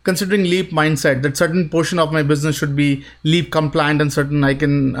considering LEAP mindset, that certain portion of my business should be LEAP compliant, and certain I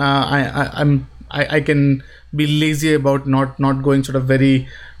can be lazy about not going sort of very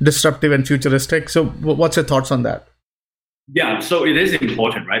disruptive and futuristic. So what's your thoughts on that? Yeah, so it is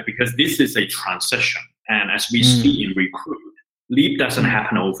important, right? Because this is a transition, and as we see in Recruit, LEAP doesn't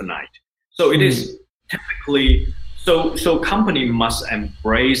happen overnight. So it is typically so company must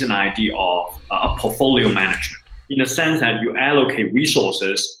embrace an idea of a portfolio management, in the sense that you allocate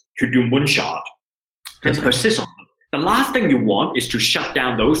resources to do moonshot and persist on them. The last thing you want is to shut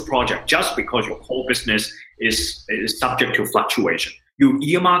down those projects just because your core business is subject to fluctuation. You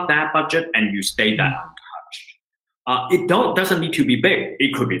earmark that budget and you stay that untouched. It doesn't need to be big.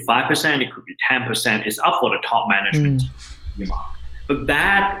 It could be 5%, it could be 10%. It's up for the top management earmark. But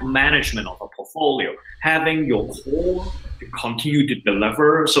that management of a portfolio, having your core to continue to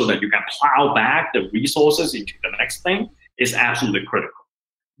deliver so that you can plow back the resources into the next thing, is absolutely critical.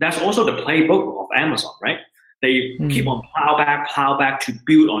 That's also the playbook of Amazon, right? They keep on plow back to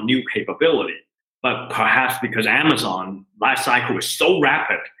build on new capability. But perhaps because Amazon life cycle is so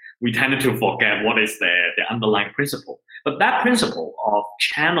rapid, we tended to forget what is the underlying principle. But that principle of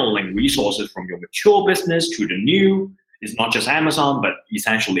channeling resources from your mature business to the new is not just Amazon, but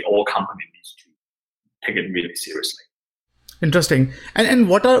essentially all companies need to take it really seriously. Interesting. And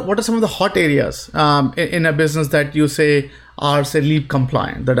what are some of the hot areas in a business that you say are, say, LEAP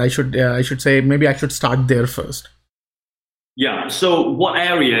compliant, that I should say maybe I should start there first? Yeah. So what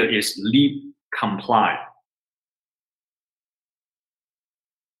area is LEAP compliant?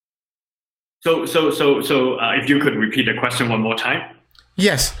 So if you could repeat the question one more time.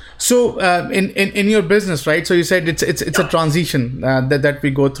 Yes. So in your business, right? So you said it's a transition that we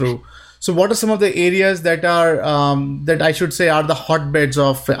go through. So what are some of the areas that are that I should say are the hotbeds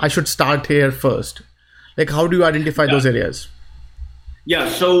of I should start here first? Like, how do you identify those areas? Yeah.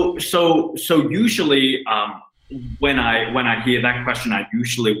 So usually when I hear that question, I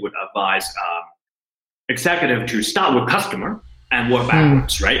usually would advise executive to start with customer and work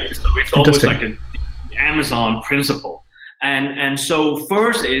backwards, right? So it's almost like an Amazon principle. And so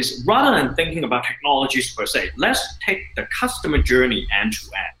first is, rather than thinking about technologies per se, let's take the customer journey end to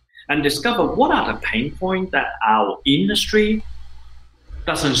end and discover what are the pain points that our industry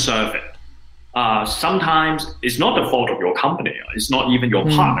doesn't serve it. sometimes it's not the fault of your company. It's not even your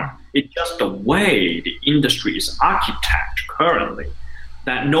partner. It's just the way the industry is architected currently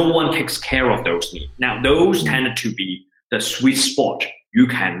that no one takes care of those needs. Now, those tended to be the sweet spot. You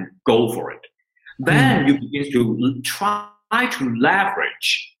can go for it. Then you begin to try to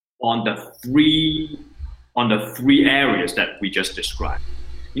leverage on the three areas that we just described.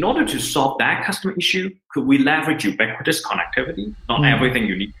 In order to solve that customer issue, could we leverage ubiquitous connectivity? Not everything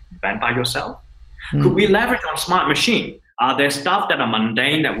you need to invent by yourself. Could we leverage on smart machine? Are there stuff that are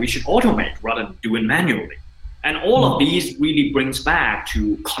mundane that we should automate rather than do it manually? And all of these really brings back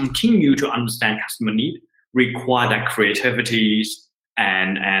to continue to understand customer need, require that creativity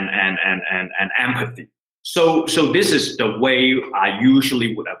and empathy. So this is the way I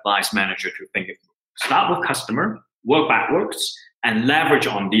usually would advise manager to think of. Start with customer, work backwards, and leverage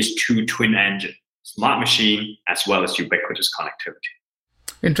on these two twin engines, smart machine as well as ubiquitous connectivity.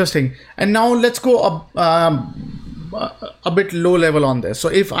 Interesting. And now let's go a bit low level on this. So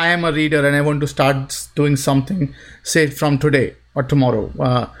if I am a reader and I want to start doing something, say from today or tomorrow,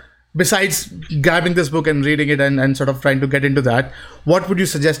 besides grabbing this book and reading it and sort of trying to get into that, what would you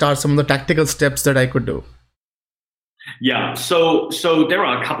suggest are some of the tactical steps that I could do? Yeah, so there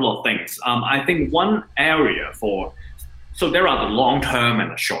are a couple of things. I think one area so there are the long term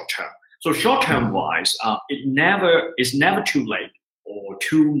and the short term. So short term wise, it's never too late or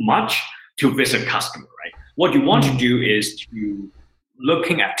too much to visit customer, right? What you want to do is to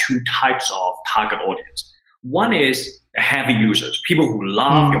looking at two types of target audience. One is heavy users, people who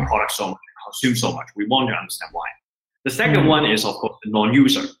love your product so much, consume so much. We want to understand why. The second one is, of course, the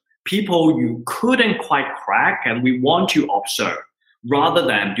non-user, people you couldn't quite crack, and we want to observe rather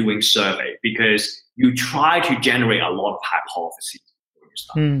than doing survey, because you try to generate a lot of hypotheses when you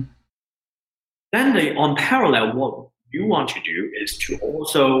start. Then on parallel, what you want to do is to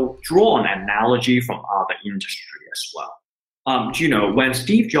also draw an analogy from other industry as well. When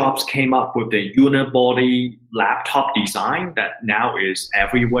Steve Jobs came up with the unibody laptop design that now is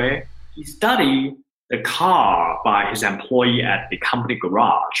everywhere, he studied the car by his employee at the company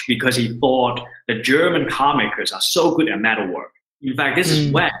garage because he thought the German car makers are so good at metalwork. In fact, this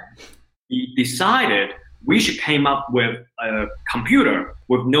is when he decided we should come up with a computer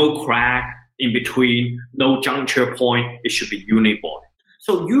with no crack in between, no juncture point. It should be unibody.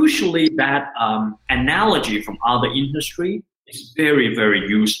 So usually that analogy from other industry is very, very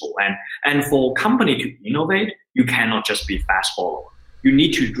useful. And for company to innovate, you cannot just be fast follower. You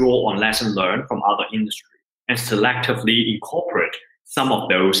need to draw on lesson learned from other industry and selectively incorporate some of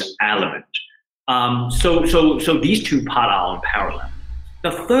those elements. So these two parts are on parallel.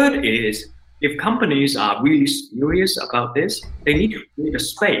 The third is, if companies are really serious about this, they need to create a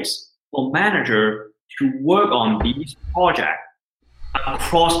space for manager to work on these projects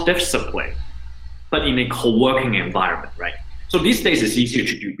across discipline, but in a co-working environment, right? So these days it's easier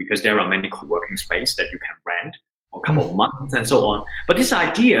to do because there are many co-working spaces that you can rent for a couple of months and so on. But this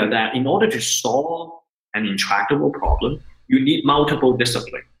idea that in order to solve an intractable problem, you need multiple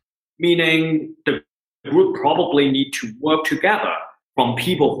disciplines, meaning the group probably need to work together from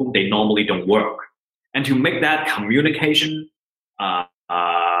people who they normally don't work. And to make that communication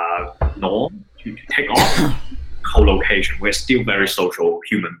norm to take off, co-location, we're still very social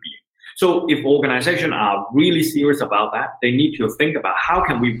human beings. So if organizations are really serious about that, they need to think about how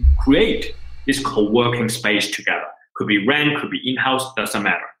can we create this co-working space together. Could be rent, could be in-house, doesn't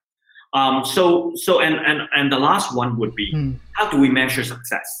matter. So the last one would be, how do we measure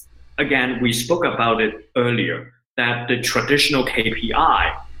success? Again, we spoke about it earlier, that the traditional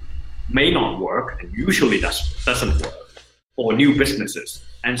KPI may not work and usually doesn't work for new businesses.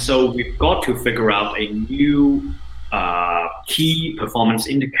 And so we've got to figure out a new key performance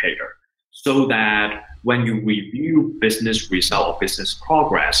indicator so that when you review business result or business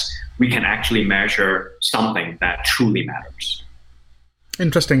progress, we can actually measure something that truly matters.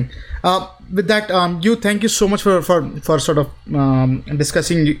 Interesting. With that, thank you so much for sort of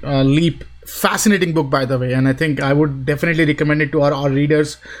discussing Leap. Fascinating book, by the way, and I think I would definitely recommend it to our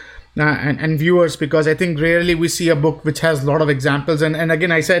readers and viewers, because I think rarely we see a book which has a lot of examples. And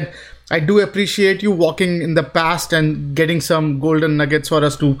again, I said, I do appreciate you walking in the past and getting some golden nuggets for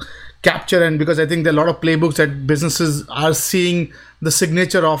us to capture, and because I think there are a lot of playbooks that businesses are seeing the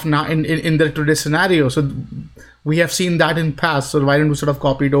signature of now in their today's scenario. So we have seen that in past, so why don't we sort of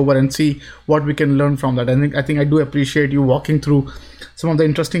copy it over and see what we can learn from that? I think I do appreciate you walking through some of the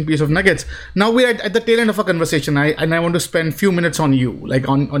interesting piece of nuggets. Now we're at the tail end of a conversation, and I want to spend a few minutes on you, like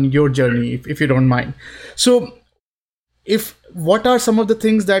on your journey, if you don't mind. So what are some of the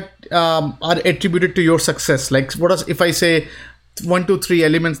things that are attributed to your success? Like if I say one, two, three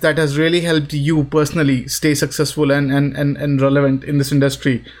elements that has really helped you personally stay successful and relevant in this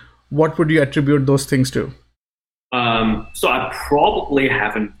industry, what would you attribute those things to? So I probably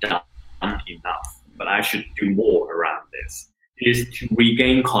haven't done enough, but I should do more around this, is to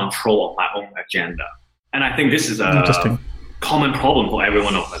regain control of my own agenda. And I think this is a common problem for every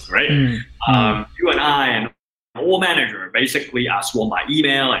one of us, right? You and I and all manager basically are swarmed by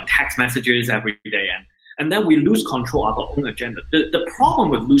email and text messages every day, and then we lose control of our own agenda. The problem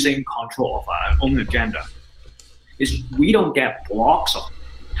with losing control of our own agenda is we don't get blocks of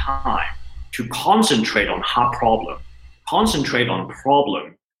time to concentrate on hard problem, concentrate on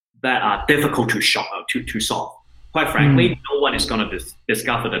problems that are difficult to solve. Quite frankly, no one is going to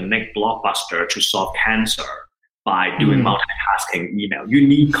discover the next blockbuster to solve cancer by doing multitasking email. You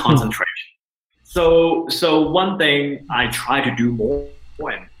need concentration. So one thing I try to do more,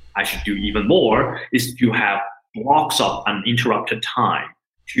 and I should do even more, is to have blocks of uninterrupted time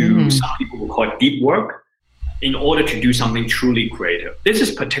to some people will call it deep work, in order to do something truly creative. This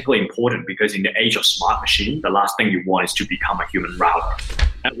is particularly important because in the age of smart machine, the last thing you want is to become a human router.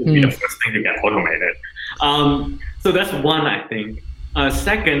 That would be the first thing to get automated. So that's one, I think.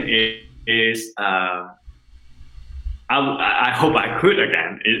 Second is I hope I could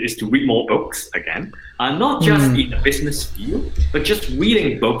again, is to read more books again. Not just in the business field, but just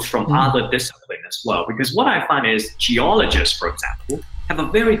reading books from other disciplines as well. Because what I find is geologists, for example, have a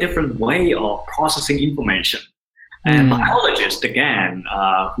very different way of processing information. And biologists, again,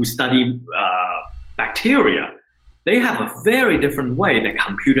 who study bacteria, they have a very different way than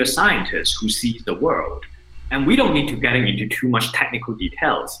computer scientists who see the world. And we don't need to get into too much technical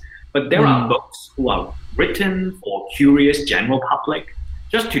details, but there are books who are written for curious general public,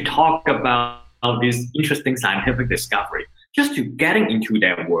 just to talk about this interesting scientific discovery, just to getting into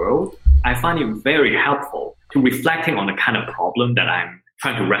their world. I find it very helpful to reflecting on the kind of problem that I'm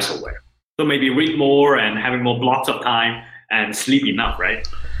trying to wrestle with. So maybe read more and having more blocks of time and sleep enough, right?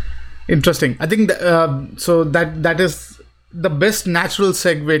 Interesting. I think so that is the best natural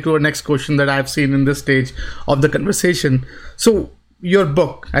segue to our next question that I've seen in this stage of the conversation. So your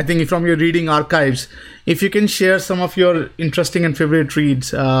book, I think from your reading archives, if you can share some of your interesting and favorite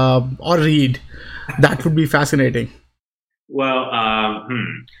reads or read, that would be fascinating. Well,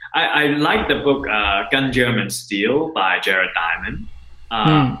 I like the book Gun, Germ and Steel by Jared Diamond.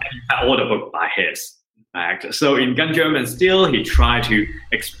 In fact, all the book by his. So in Gun, Germ and Steel, he tried to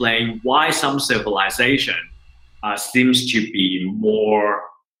explain why some civilization seems to be more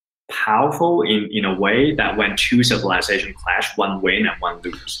powerful in a way that when two civilizations clash, one win and one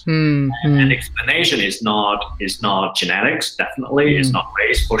lose. And the explanation is not genetics, definitely. It's not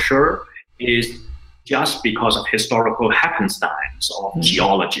race for sure. It is just because of historical happenstance of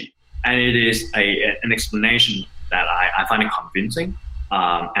geology. And it is an explanation that I find it convincing,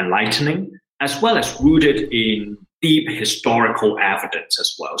 enlightening, as well as rooted in deep historical evidence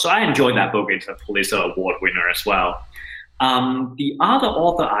as well. So I enjoyed that book. It's a Pulitzer Award winner as well. The other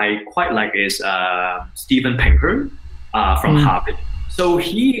author I quite like is Steven Pinker from Harvard. So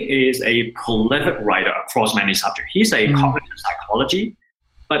he is a prolific writer across many subjects. He's a cognitive psychology,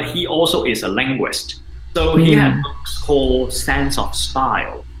 but he also is a linguist. So he had books called Sense of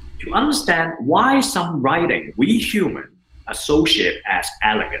Style to understand why some writing we humans associate as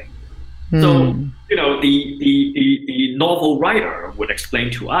elegant. So, the novel writer would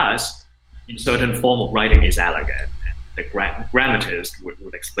explain to us in certain form of writing is elegant. The grammatist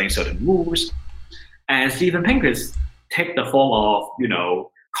would explain certain rules. And Steven Pinker take the form of,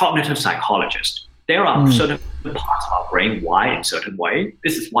 cognitive psychologist. There are certain parts of our brain wired in certain way.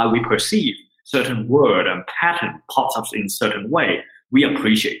 This is why we perceive certain word and pattern pops up in certain way. We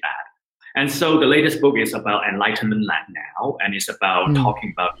appreciate that. And so the latest book is about enlightenment now, and it's about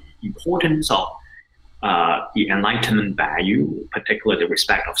talking about the importance of the enlightenment value, particularly the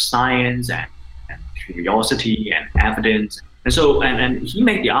respect of science and curiosity and evidence. And so, and he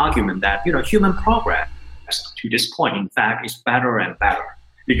made the argument that, human progress to this point, in fact, is better and better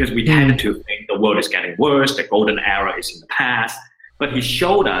because we tend to think the world is getting worse, the golden era is in the past. But he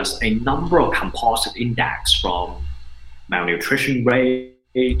showed us a number of composite index from malnutrition rate,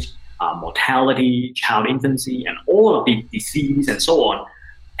 mortality, child infancy, and all of the disease and so on.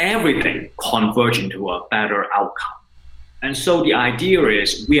 Everything converge into a better outcome. And so the idea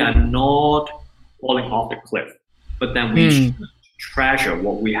is we are not falling off the cliff, but then we should treasure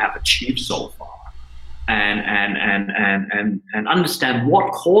what we have achieved so far and understand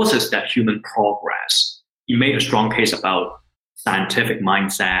what causes that human progress. He made a strong case about scientific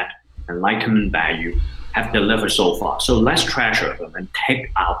mindset, enlightenment value have delivered so far. So let's treasure them and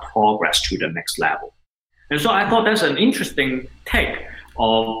take our progress to the next level. And so I thought that's an interesting take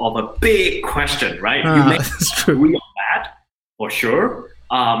of a big question, right? You may agree on that for sure,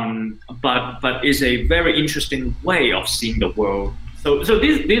 but it's a very interesting way of seeing the world. So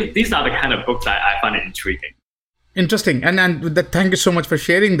these are the kind of books I find it intriguing. Interesting, and with that, thank you so much for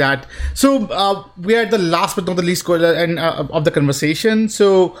sharing that. So we are at the last but not the least end of the conversation.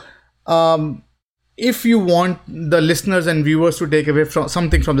 So if you want the listeners and viewers to take away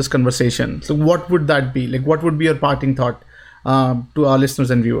something from this conversation, so what would that be? Like, what would be your parting thought to our listeners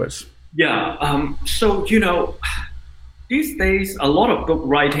and viewers? Yeah. So these days, a lot of book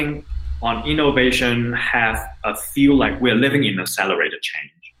writing on innovation have a feel like we're living in accelerated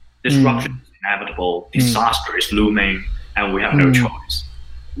change. Disruption is inevitable, disaster is looming, and we have no choice.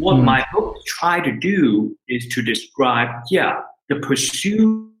 What my book try to do is to describe, the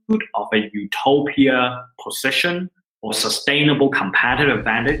pursuit of a utopia position or sustainable competitive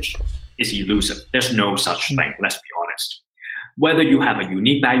advantage is elusive. There's no such thing, let's be honest. Whether you have a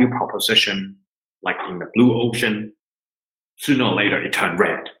unique value proposition, like in the blue ocean, sooner or later it turns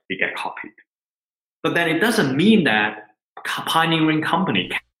red, it gets copied. But then it doesn't mean that a pioneering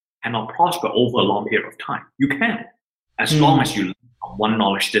company cannot prosper over a long period of time. You can, as long as you learn from one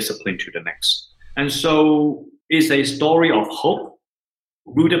knowledge discipline to the next. And so it's a story of hope,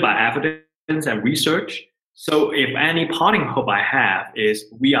 rooted by evidence and research. So if any parting hope I have is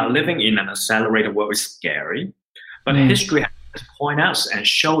we are living in an accelerated world. It's scary, but history has pointed us and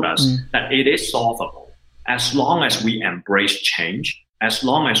showed us that it is solvable as long as we embrace change, as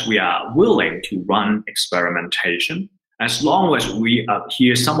long as we are willing to run experimentation, as long as we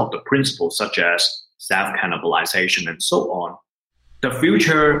adhere some of the principles such as self-cannibalization and so on. The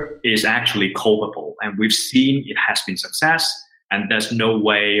future is actually culpable, and we've seen it has been success, and there's no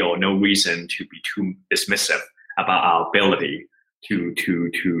way or no reason to be too dismissive about our ability to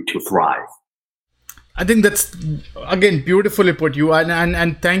thrive. I think that's, again, beautifully put, you,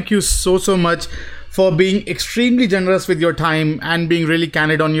 and thank you so much for being extremely generous with your time and being really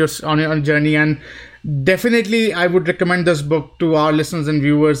candid on your journey. And definitely, I would recommend this book to our listeners and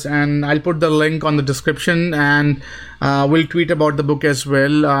viewers, and I'll put the link on the description, and we'll tweet about the book as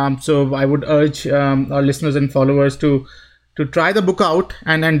well. So I would urge our listeners and followers to try the book out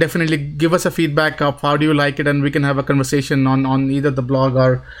and definitely give us a feedback of how do you like it, and we can have a conversation on either the blog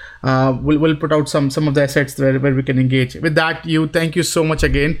or we'll put out some of the assets where we can engage. With that, thank you so much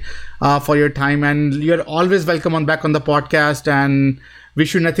again for your time, and you're always welcome back on the podcast, and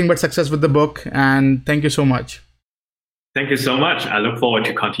wish you nothing but success with the book, and thank you so much. Thank you so much. I look forward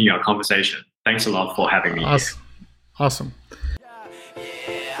to continue our conversation. Thanks a lot for having me. Awesome.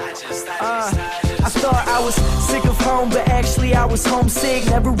 I thought I was sick of home, but actually I was homesick.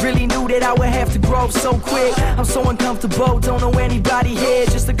 Never really knew that I would have to grow up so quick. I'm so uncomfortable, don't know anybody here.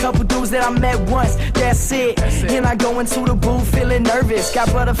 Just a couple dudes that I met once, that's it. And I go into the booth feeling nervous.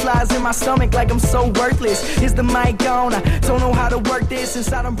 Got butterflies in my stomach like I'm so worthless. Is the mic on? I don't know how to work this.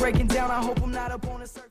 Inside I'm breaking down, I hope I'm not up on the surface.